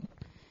 It just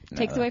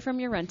takes away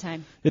from your run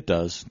time. It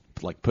does,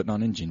 like putting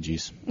on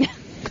Injinjis.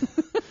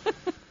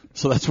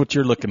 So that's what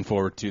you're looking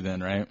forward to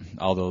then, right?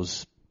 All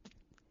those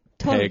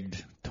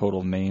pegged,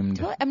 total named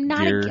gear. I'm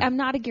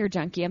not a gear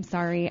junkie. I'm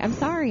sorry.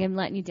 I'm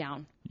letting you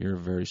down. You're a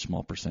very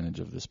small percentage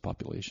of this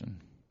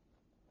population.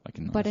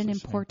 But an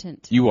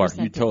important you are.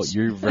 Percentage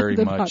You're very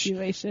the much.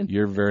 Population.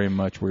 You're very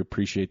much. We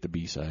appreciate the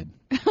B side.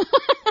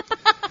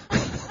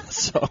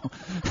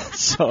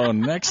 So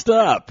next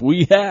up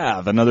we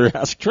have another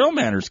Ask Trail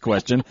Manners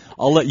question.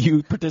 I'll let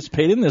you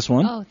participate in this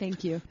one. Oh,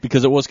 thank you.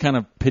 Because it was kind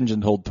of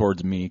pigeonholed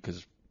towards me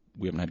because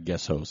we haven't had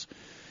guest hosts.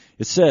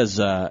 It says,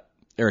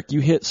 Eric, you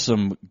hit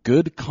some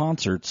good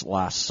concerts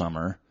last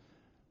summer.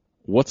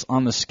 What's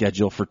on the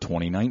schedule for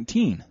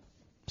 2019?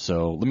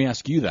 So let me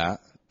ask you that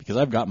because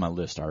I've got my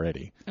list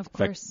already. Of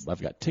course. In fact,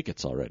 I've got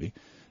tickets already.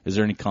 Is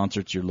there any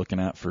concerts you're looking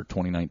at for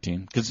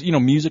 2019? Because,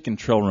 music and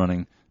trail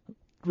running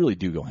really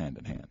do go hand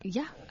in hand.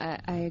 Yeah,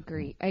 I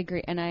agree.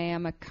 And I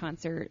am a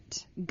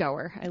concert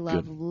goer. I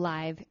love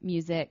live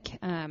music.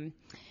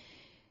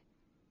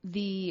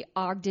 The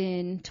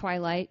Ogden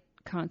Twilight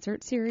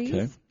concert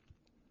series.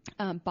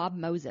 Bob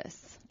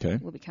Moses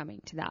will be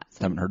coming to that.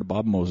 So, haven't heard of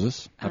Bob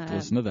Moses. I have to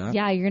listen to that.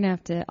 Yeah, you're going to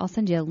have to. I'll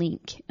send you a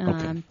link.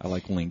 Okay. I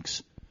like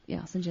links. Yeah,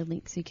 I'll send you a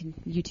link so you can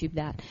YouTube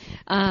that.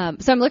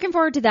 So I'm looking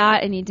forward to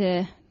that. I need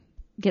to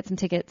get some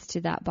tickets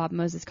to that Bob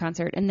Moses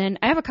concert. And then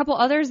I have a couple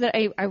others that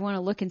I want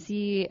to look and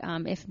see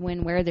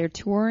where they're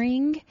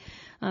touring.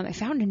 I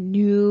found a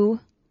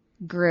new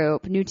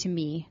to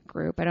me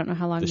group. I don't know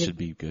how long this should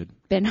be good.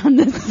 Been on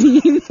the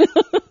scene.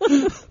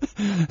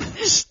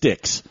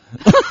 Sticks.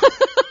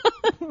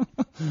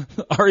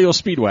 REO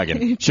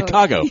Speedwagon.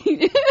 Chicago.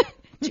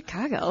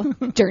 Chicago.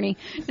 Journey.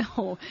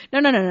 No.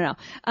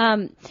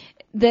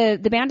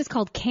 The band is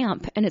called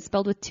Camp, and it's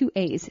spelled with 2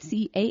 A's.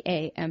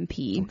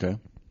 CAAMP. Okay.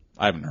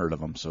 I haven't heard of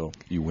them, so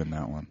you win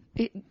that one.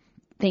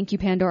 Thank you,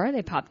 Pandora.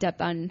 They popped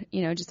up on,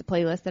 just a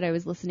playlist that I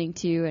was listening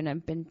to, and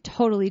I've been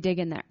totally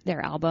digging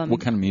their album.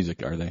 What kind of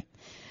music are they?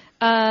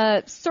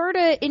 Sort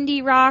of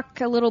indie rock,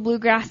 a little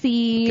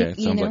bluegrassy.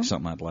 Okay, sounds like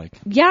something I'd like.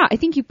 Yeah, I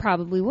think you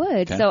probably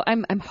would. Okay. So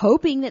I'm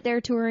hoping that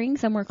they're touring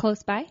somewhere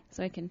close by,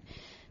 so I can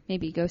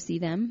maybe go see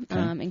them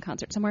in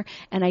concert somewhere.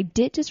 And I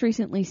did just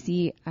recently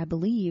see, I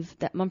believe,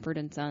 that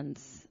Mumford &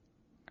 Sons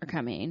are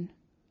coming.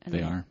 And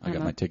they are. I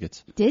got my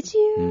tickets. Did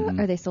you? Mm-hmm.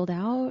 Are they sold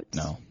out?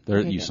 No, they're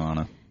at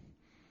USANA.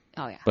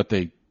 Oh yeah. But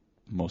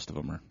most of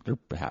them they're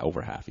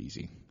over half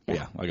easy.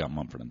 Yeah, I got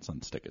Mumford &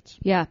 Sons tickets.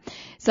 Yeah.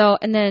 So,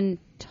 and then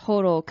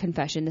total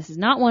confession. This is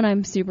not one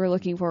I'm super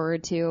looking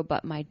forward to,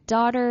 but my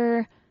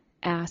daughter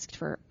asked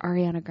for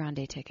Ariana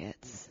Grande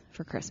tickets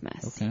for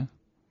Christmas. Okay.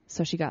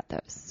 So she got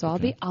those. So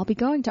Okay. I'll be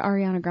going to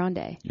Ariana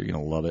Grande. You're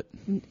going to love it.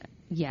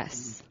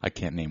 Yes. I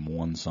can't name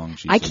one song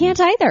she I sings.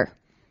 can't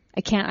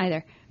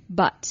either.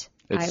 But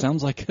It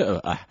sounds like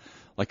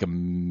a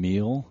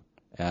meal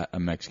at a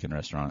Mexican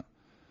restaurant.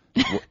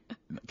 Can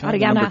I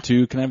have number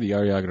 2? Can I have the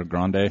Ariana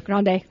Grande?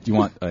 Grande. Do you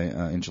want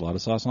enchilada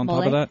sauce on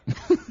top of that?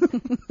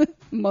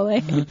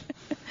 Mole.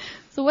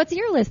 So what's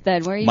your list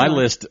then? Where are you My going?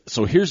 list.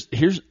 So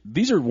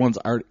these are ones.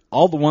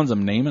 All the ones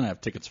I'm naming, I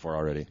have tickets for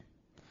already.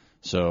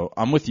 So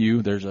I'm with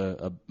you. There's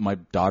my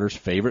daughter's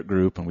favorite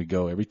group, and we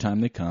go every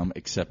time they come.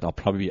 Except I'll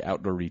probably be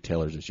outdoor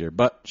retailers this year,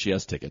 but she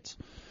has tickets.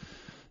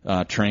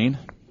 Train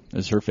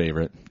is her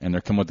favorite, and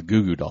they're coming with the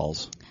Goo Goo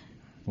Dolls,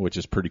 which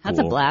is pretty cool.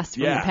 That's a blast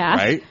from the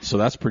past. Right? So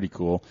that's pretty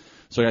cool.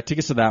 So I got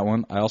tickets to that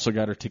one. I also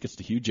got her tickets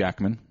to Hugh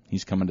Jackman.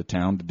 He's coming to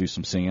town to do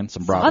some singing,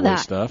 some Broadway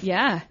stuff.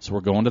 Yeah. So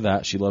we're going to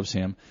that. She loves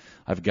him.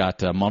 I've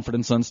got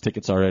Mumford & Sons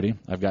tickets already.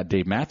 I've got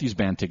Dave Matthews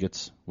Band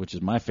tickets, which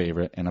is my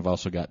favorite, and I've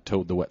also got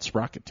Toad the Wet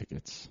Sprocket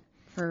tickets.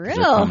 For 'Cause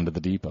real. They're coming to the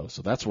depot.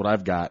 So that's what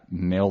I've got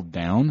nailed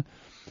down.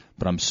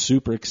 But I'm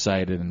super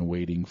excited and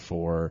waiting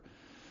for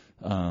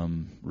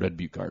Red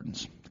Butte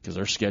Gardens because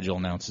their schedule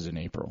announces in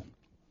April.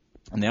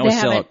 And they always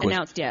sell out haven't quick.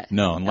 announced yet.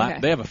 No, and Okay.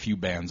 they have a few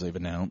bands they've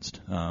announced.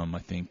 I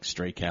think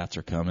Stray Cats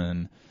are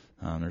coming.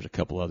 There's a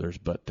couple others,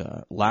 but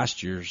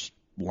last year's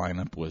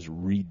lineup was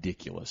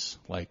ridiculous,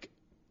 like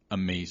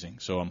amazing.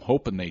 So I'm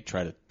hoping they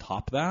try to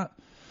top that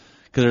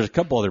because there's a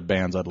couple other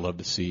bands I'd love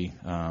to see.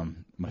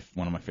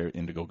 One of my favorite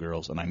Indigo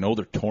Girls, and I know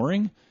they're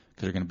touring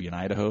because they're going to be in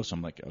Idaho. So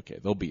I'm like, okay,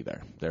 they'll be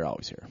there. They're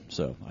always here,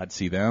 so I'd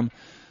see them.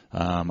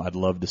 I'd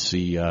love to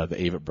see the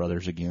Avett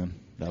Brothers again.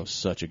 That was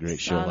such a great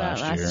show Saw that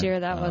last year.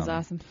 That was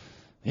awesome.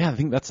 Yeah, I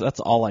think that's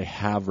all I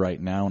have right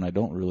now, and I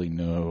don't really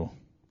know,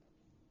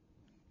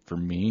 for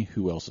me,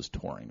 who else is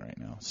touring right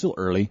now. It's still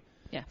early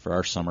for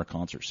our summer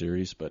concert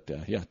series, but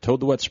Toad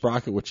the Wet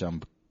Sprocket, which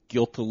I'm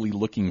guiltily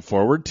looking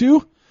forward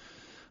to,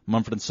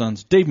 Mumford &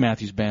 Sons, Dave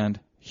Matthews Band,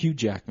 Hugh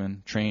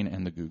Jackman, Train,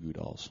 and the Goo Goo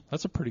Dolls.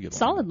 That's a pretty good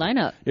Solid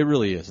lineup. It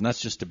really is, and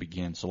that's just to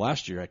begin. So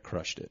last year I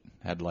crushed it,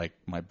 had like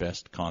my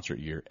best concert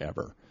year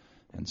ever.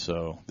 And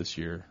so this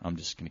year I'm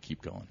just going to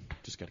keep going.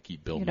 Just got to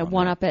keep building. You're going to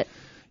one-up it.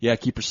 Yeah,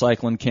 keep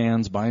recycling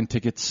cans, buying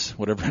tickets,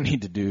 whatever I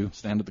need to do.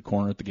 Stand at the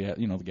corner at the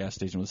gas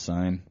station with a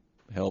sign.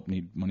 Help,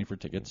 need money for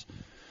tickets.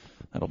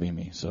 That'll be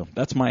me. So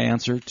that's my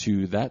answer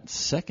to that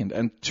second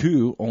and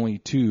only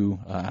two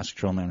Ask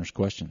Trail Manners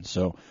questions.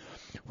 So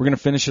we're going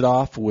to finish it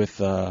off with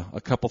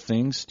a couple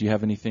things. Do you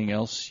have anything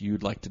else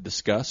you'd like to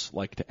discuss,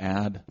 like to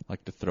add,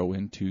 like to throw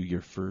into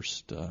your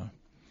first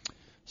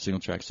single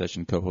track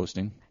session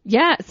co-hosting?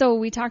 Yeah, so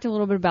we talked a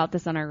little bit about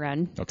this on our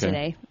run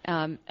today.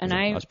 I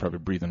was probably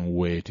breathing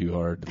way too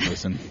hard to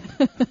listen.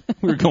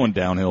 We were going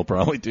downhill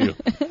probably too.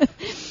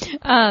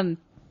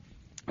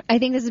 I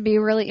think this would be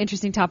a really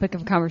interesting topic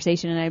of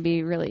conversation, and I'd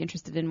be really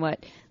interested in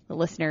what the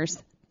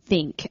listeners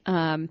think.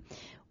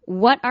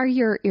 What are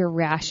your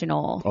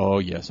irrational? Oh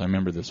yes, I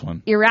remember this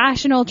one.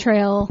 Irrational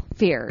trail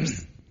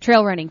fears,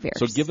 trail running fears.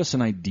 So give us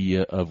an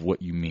idea of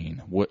what you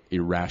mean. What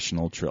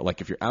irrational trail?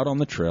 Like if you're out on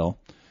the trail,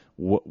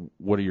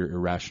 what are your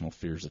irrational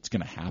fears? It's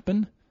going to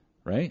happen,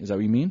 right? Is that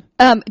what you mean?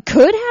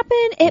 Could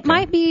happen. It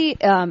might be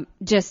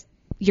just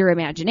your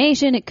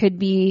imagination. It could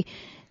be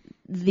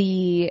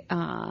the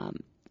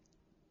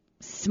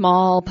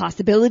small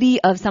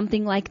possibility of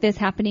something like this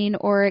happening,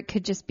 or it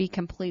could just be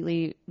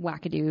completely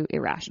wackadoo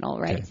irrational,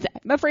 right? Okay.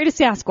 I'm afraid of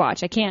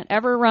Sasquatch. I can't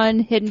ever run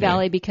Hidden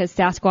Valley because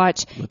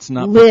Sasquatch Let's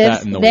not lives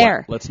put that in the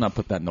there. Let's not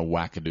put that in the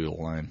wackadoodle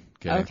line.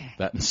 Okay.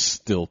 That's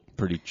still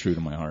pretty true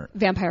to my heart.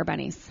 Vampire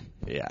bunnies.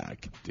 Yeah, I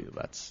could do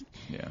that's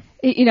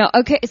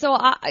Okay, so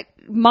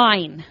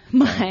my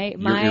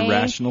your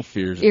irrational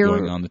fears of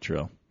going on the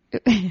trail.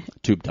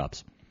 Tube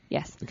tops.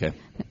 Yes. Okay.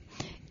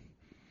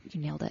 You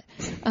nailed it.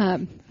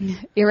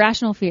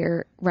 Irrational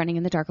fear running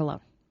in the dark alone.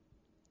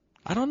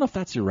 I don't know if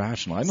that's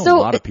irrational. I know a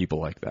lot of people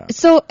like that.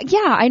 So,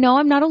 yeah, I know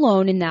I'm not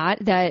alone in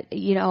that,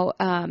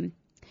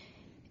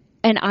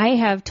 and I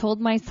have told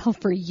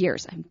myself for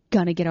years, I'm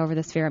going to get over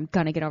this fear. I'm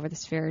going to get over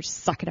this fear.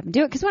 Just suck it up and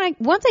do it. Because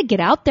once I get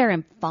out there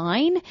and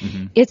fine,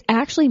 it's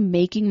actually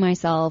making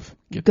myself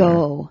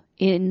go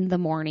in the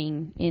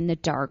morning, in the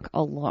dark,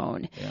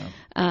 alone.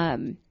 Yeah.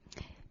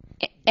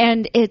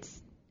 And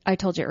I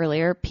told you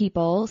earlier,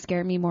 people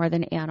scare me more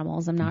than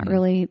animals. I'm not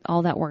really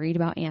all that worried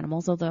about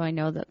animals, although I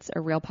know that's a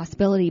real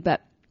possibility.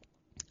 But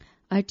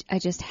I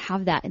just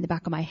have that in the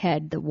back of my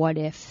head, the what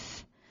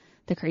if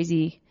the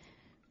crazy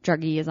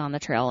druggie is on the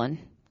trail and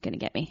going to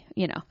get me,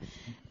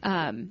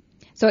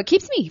 So it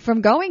keeps me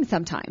from going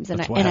sometimes.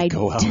 That's why I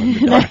go out in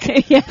the dark.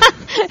 Yeah.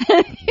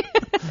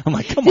 I'm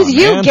like, come on, It's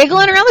you man.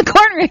 giggling around the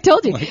corner. I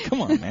told you. I'm like,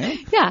 come on, man.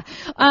 Yeah.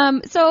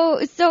 So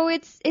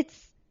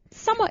it's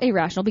somewhat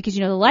irrational because,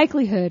 the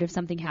likelihood of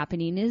something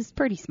happening is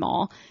pretty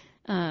small.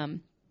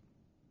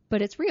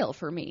 But it's real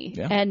for me.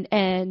 Yeah.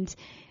 And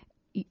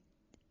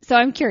so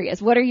I'm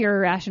curious, what are your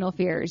irrational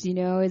fears?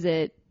 Is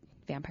it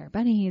vampire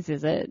bunnies?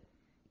 Is it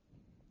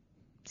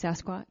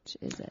Sasquatch?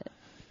 Is it?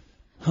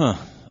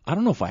 I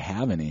don't know if I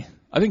have any.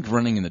 I think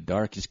running in the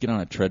dark, just get on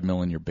a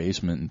treadmill in your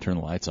basement and turn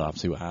the lights off,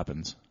 see what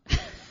happens.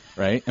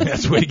 Right? I mean,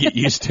 that's the way to get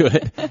used to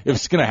it. If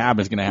it's going to happen,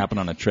 it's going to happen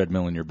on a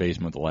treadmill in your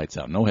basement with the lights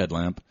out. No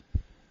headlamp.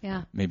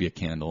 Yeah. Maybe a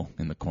candle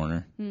in the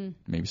corner.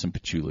 Maybe some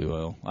patchouli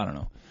oil. I don't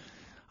know.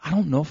 I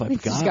don't know if I've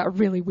It just got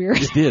really weird.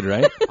 It did,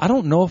 right? I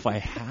don't know if I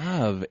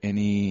have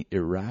any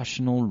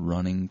irrational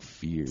running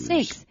fears.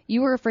 Snakes.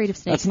 You were afraid of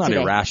snakes. That's not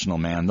today. irrational,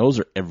 man. Those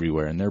are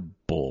everywhere, and they're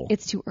bull.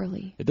 It's too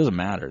early. It doesn't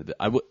matter.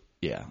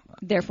 Yeah.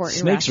 Therefore,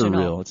 snakes irrational.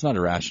 are real. It's not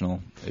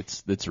irrational.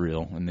 It's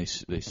real, and they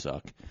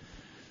suck.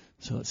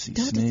 So let's see.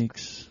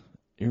 Snakes,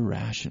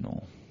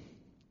 irrational.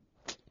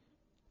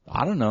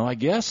 I don't know. I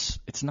guess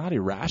it's not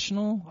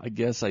irrational. I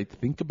guess I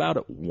think about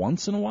it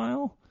once in a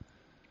while.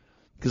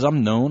 Because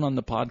I'm known on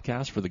the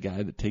podcast for the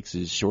guy that takes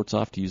his shorts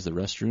off to use the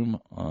restroom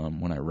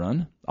when I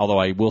run. Although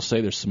I will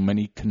say there's so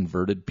many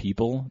converted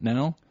people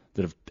now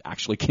that have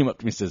actually came up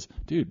to me and says,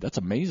 dude, that's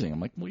amazing. I'm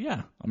like, well,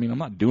 yeah. I mean, I'm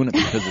not doing it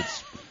because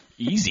it's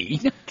easy.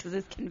 Because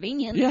it's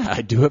convenient. Yeah,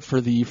 I do it for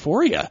the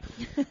euphoria.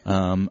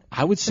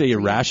 I would say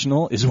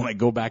irrational is when I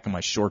go back and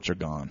my shorts are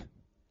gone.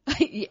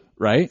 Yeah.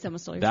 Right? Someone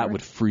stole your That shorts.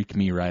 would freak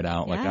me right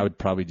out. Like, Yeah. I would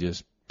probably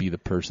just be the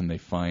person they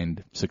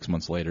find 6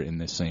 months later in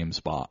the same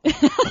spot.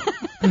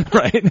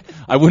 Right?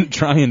 I wouldn't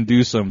try and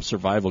do some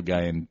survival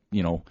guy and,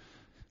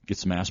 get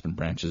some aspen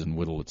branches and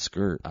whittle its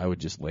skirt. I would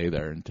just lay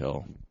there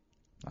until,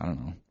 I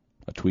don't know,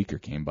 a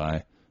tweaker came by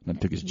and then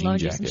took his jean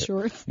Loaned you some jacket.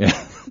 shorts.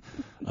 Yeah.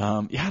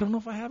 I don't know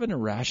if I have an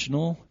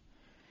irrational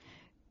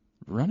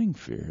running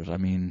fears. I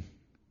mean,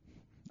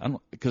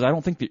 because I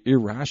don't think they're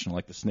irrational.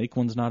 Like the snake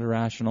one's not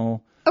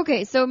irrational.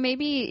 Okay, so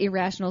maybe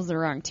irrational is the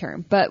wrong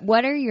term, but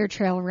what are your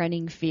trail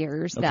running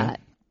fears Okay.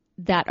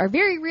 that are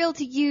very real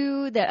to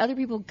you, that other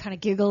people kind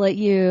of giggle at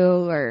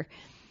you or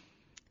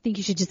think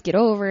you should just get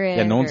over it?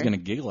 Yeah, no one's or- going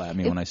to giggle at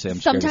me when I say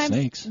I'm scared of Sometimes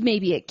snakes.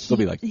 maybe it keeps They'll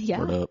be like,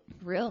 word up.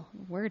 Real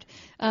word.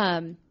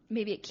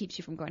 Maybe it keeps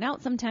you from going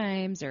out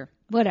sometimes or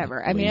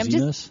whatever. I mean, I'm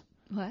Laziness? just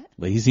what?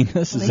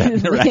 Laziness? Is that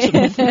an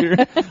irrational fear?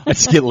 I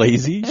just get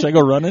lazy. Should I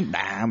go running? Nah,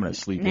 I'm going to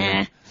sleep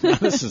in.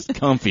 This is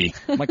comfy.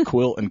 My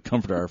quilt and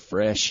comforter are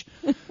fresh.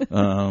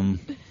 Someone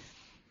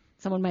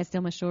might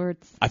steal my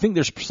shorts. I think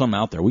there's some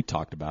out there. We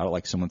talked about it.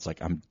 Like someone's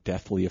like, I'm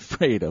deathly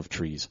afraid of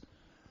trees.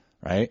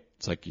 Right?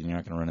 It's like you're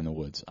not going to run in the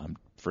woods. I'm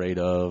afraid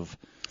of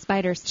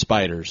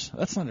spiders.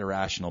 That's not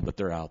irrational, but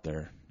they're out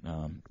there.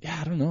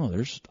 I don't know.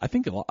 I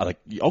think a lot, like,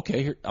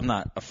 okay, I'm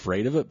not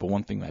afraid of it, but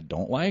one thing that I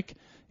don't like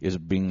is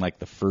being like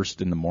the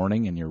first in the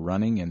morning and you're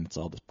running and it's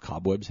all the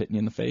cobwebs hitting you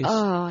in the face.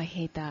 Oh, I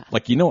hate that.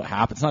 Like, you know what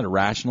happens? It's not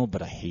irrational,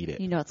 but I hate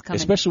it. You know it's coming.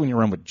 Especially when you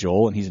run with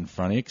Joel and he's in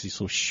front of you because he's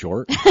so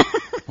short.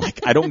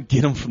 Like, I don't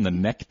get him from the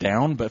neck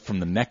down, but from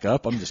the neck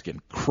up, I'm just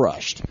getting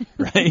crushed,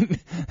 right?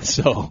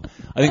 So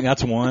I think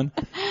that's one.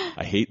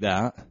 I hate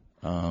that.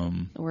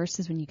 The worst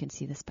is when you can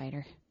see the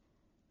spider.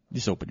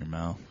 Just open your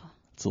mouth.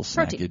 It's a little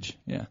Protein. snackage.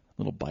 Yeah,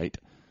 little bite.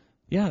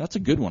 Yeah, that's a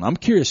good one. I'm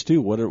curious,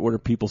 too. What are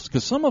people's...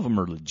 Because some of them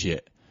are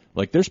legit.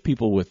 Like, there's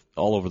people with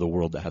all over the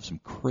world that have some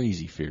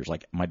crazy fears.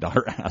 Like, my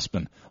daughter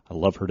Aspen, I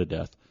love her to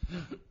death.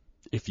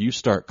 If you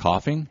start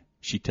coughing,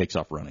 she takes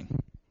off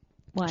running.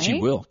 Why? She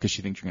will, because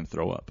she thinks you're going to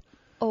throw up.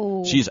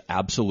 Oh. She's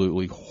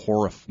absolutely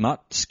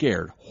not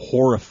scared,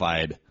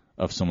 horrified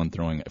of someone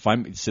throwing it. If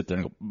I sit there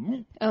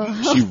and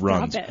go, she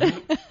runs.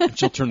 And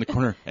she'll turn the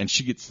corner, and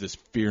she gets this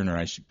fear in her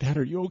eyes. Dad,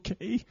 are you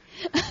okay?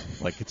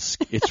 Like,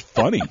 it's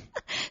funny.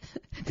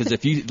 Because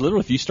if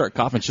you start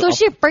coughing, So is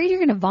she afraid you're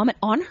going to vomit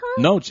on her?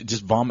 No,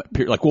 just vomit.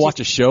 Like, we'll watch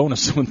a show, and if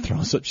someone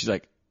throws up,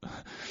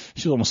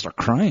 she'll almost start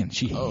crying.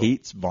 She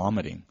hates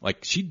vomiting. Like,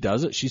 she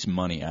does it. She's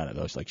money at it,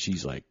 though. It's like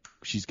she's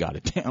got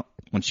it down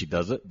when she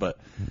does it, but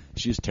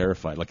she's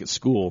terrified. Like, at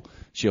school,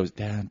 she always,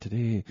 Dad,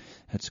 today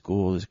at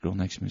school, this girl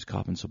next to me was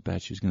coughing so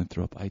bad she was going to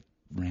throw up. I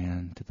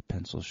ran to the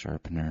pencil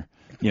sharpener.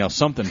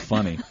 Something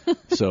funny.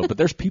 So, but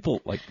there's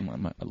people like,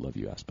 I love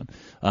you, Aspen.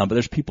 But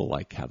there's people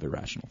like have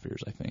irrational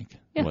fears, I think.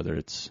 Yeah. Whether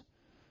it's,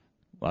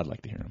 I'd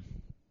like to hear them.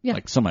 Yeah.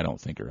 Like some I don't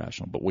think are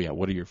rational, but yeah,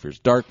 what are your fears?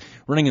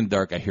 Running in the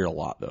dark, I hear a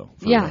lot though.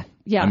 Yeah.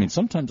 I mean,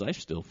 sometimes I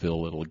still feel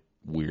a little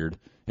weird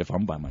if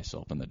I'm by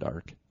myself in the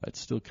dark. It's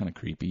still kind of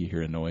creepy. You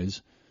hear a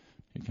noise,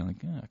 you're kind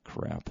of like,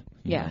 crap.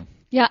 You know?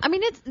 Yeah. I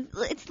mean,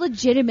 it's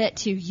legitimate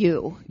to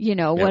you.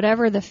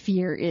 Whatever the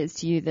fear is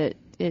to you that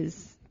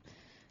is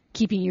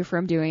keeping you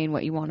from doing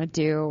what you want to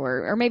do,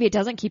 or maybe it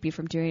doesn't keep you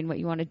from doing what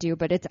you want to do,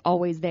 but it's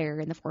always there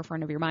in the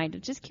forefront of your mind. I'm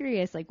just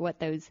curious, like, what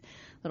those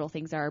little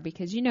things are,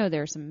 because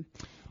there's some.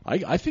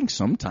 I think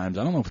sometimes,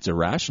 I don't know if it's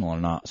irrational or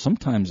not,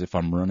 sometimes if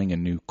I'm running a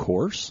new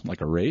course,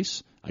 like a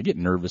race, I get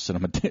nervous that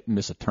I'm going to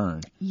miss a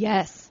turn.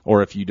 Yes.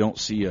 Or if you don't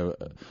see a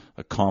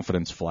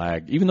confidence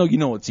flag, even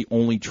though it's the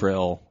only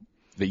trail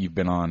that you've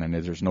been on and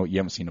you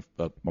haven't seen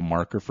a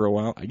marker for a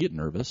while, I get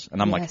nervous.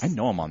 And I'm like, I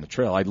know I'm on the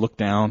trail. I look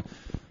down,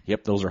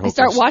 yep, those are I hookers.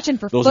 start watching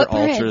for those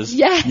footprints. are ultras.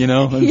 Yeah. You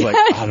know, and it's like,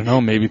 Yes. I don't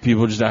know, maybe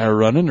people just out here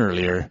running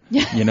earlier,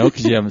 you know,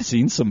 because you haven't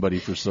seen somebody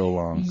for so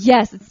long.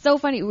 Yes, it's so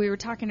funny. We were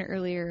talking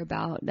earlier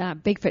about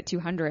Bigfoot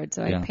 200.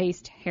 So Yeah. I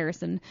paced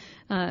Harrison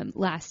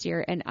last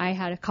year, and I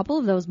had a couple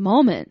of those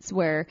moments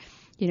where,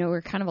 you know,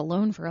 we're kind of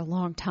alone for a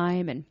long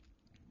time, and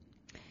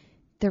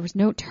there was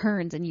no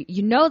turns, and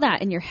you know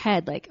that in your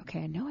head, like, okay,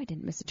 I know I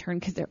didn't miss a turn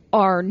because there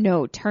are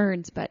no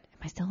turns, but am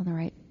I still on the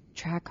right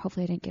track?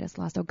 Hopefully I didn't get us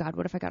lost. Oh God,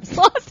 what if I got us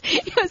lost? You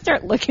know,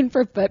 start looking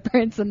for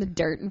footprints in the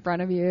dirt in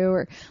front of you,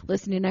 or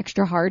listening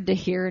extra hard to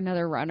hear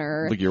another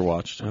runner. Look at your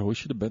watch. Oh, we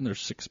should have been there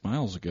 6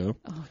 miles ago.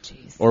 Oh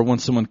jeez. Or when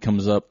someone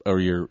comes up, or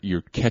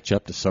you catch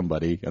up to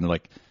somebody, and they're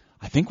like,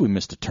 I think we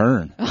missed a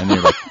turn, and they're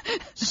like,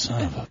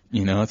 son of a,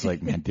 you know, it's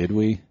like, man, did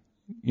we?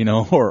 You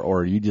know, or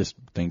are you just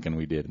thinking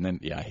we did? And then,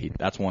 yeah, I hate,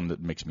 that's one that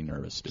makes me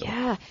nervous still.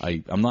 Yeah.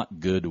 I'm not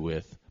good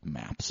with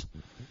maps.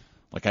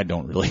 Like, I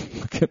don't really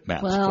look at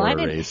maps Well, for I a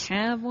didn't race.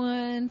 have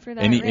one for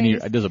that Any,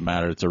 race. it doesn't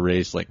matter. It's a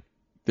race. Like,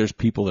 there's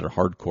people that are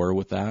hardcore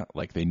with that.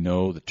 Like, they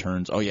know the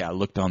turns. Oh, yeah, I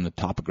looked on the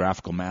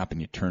topographical map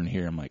and you turn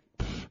here. I'm like,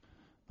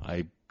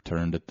 I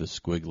turned at the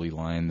squiggly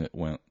line that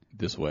went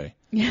this way.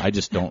 Yeah. I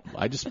just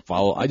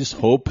follow. I just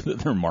hope that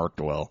they're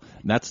marked well.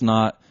 And that's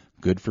not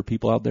good for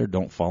people out there.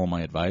 Don't follow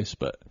my advice,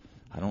 but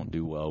I don't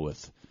do well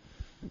with,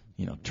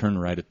 you know, turn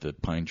right at the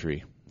pine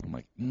tree. I'm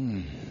like,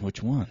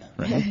 which one?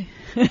 Right?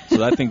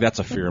 So I think that's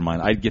a fear of mine.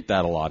 I get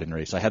that a lot in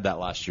race. I had that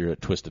last year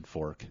at Twisted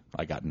Fork.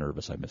 I got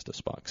nervous. I missed a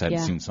spot because I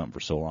hadn't seen something for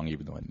so long,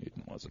 even though I knew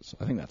it wasn't. So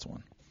I think that's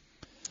one.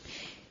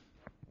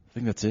 I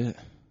think that's it.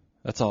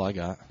 That's all I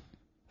got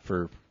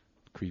for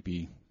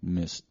creepy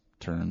missed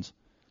turns.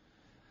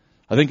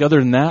 I think other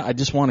than that, I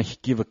just want to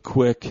give a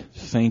quick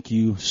thank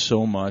you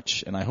so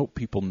much, and I hope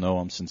people know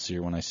I'm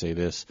sincere when I say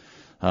this.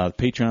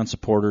 Patreon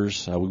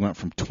supporters, we went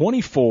from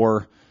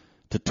 24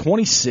 to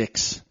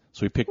 26,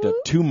 so we picked up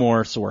 2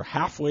 more, so we're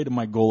halfway to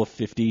my goal of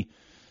 50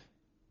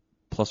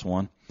 plus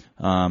 1.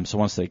 So I want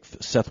to thank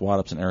Seth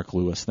Waddups and Eric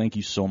Lewis. Thank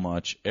you so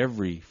much.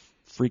 Every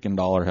freaking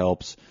dollar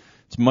helps.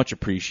 It's much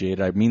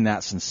appreciated. I mean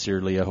that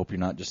sincerely. I hope you're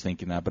not just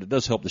thinking that, but it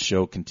does help the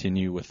show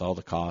continue with all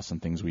the costs and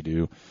things we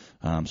do.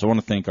 So I want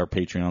to thank our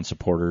Patreon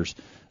supporters.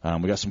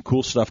 We got some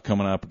cool stuff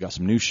coming up. We got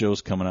some new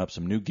shows coming up,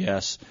 some new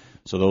guests.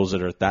 So those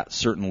that are at that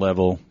certain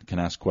level can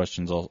ask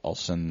questions. I'll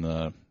send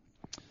the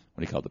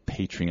the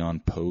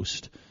Patreon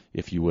post,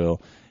 if you will.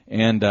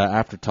 And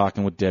after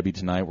talking with Debbie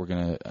tonight,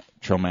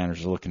 Trail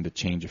Manners are looking to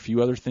change a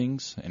few other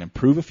things and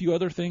improve a few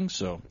other things.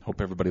 So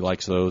hope everybody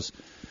likes those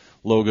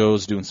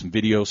logos, doing some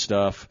video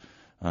stuff.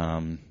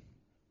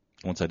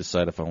 Once I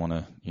decide if I want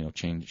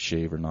to,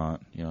 shave or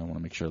not, I want to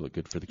make sure I look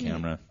good for the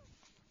camera.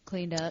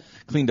 Cleaned up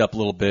A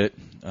little bit.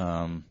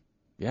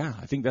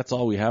 I think that's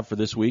all we have for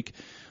this week.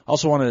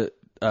 Also want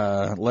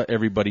to let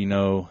everybody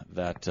know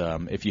that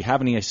if you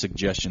have any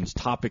suggestions,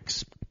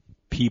 topics,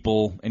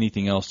 people,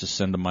 anything else, just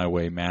send them my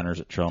way,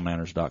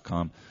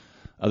 manners@trailmanners.com.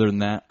 Other than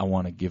that, I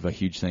want to give a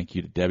huge thank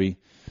you to Debbie,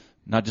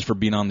 not just for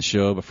being on the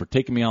show, but for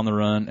taking me on the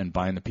run and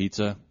buying the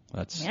pizza.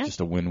 That's just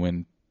a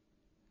win-win.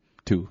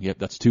 2. Yep,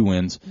 that's 2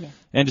 wins. Yeah.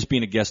 And just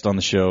being a guest on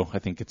the show, I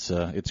think it's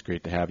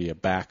great to have you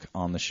back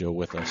on the show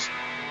with us.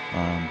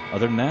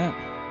 Other than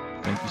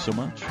that, thank you so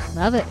much.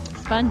 Love it.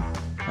 It's fun.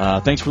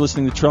 Thanks for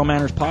listening to Trail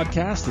Manners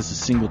Podcast. This is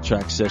single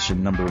track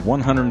session number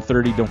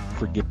 130. Don't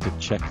forget to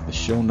check the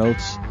show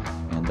notes,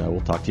 and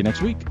we'll talk to you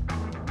next week.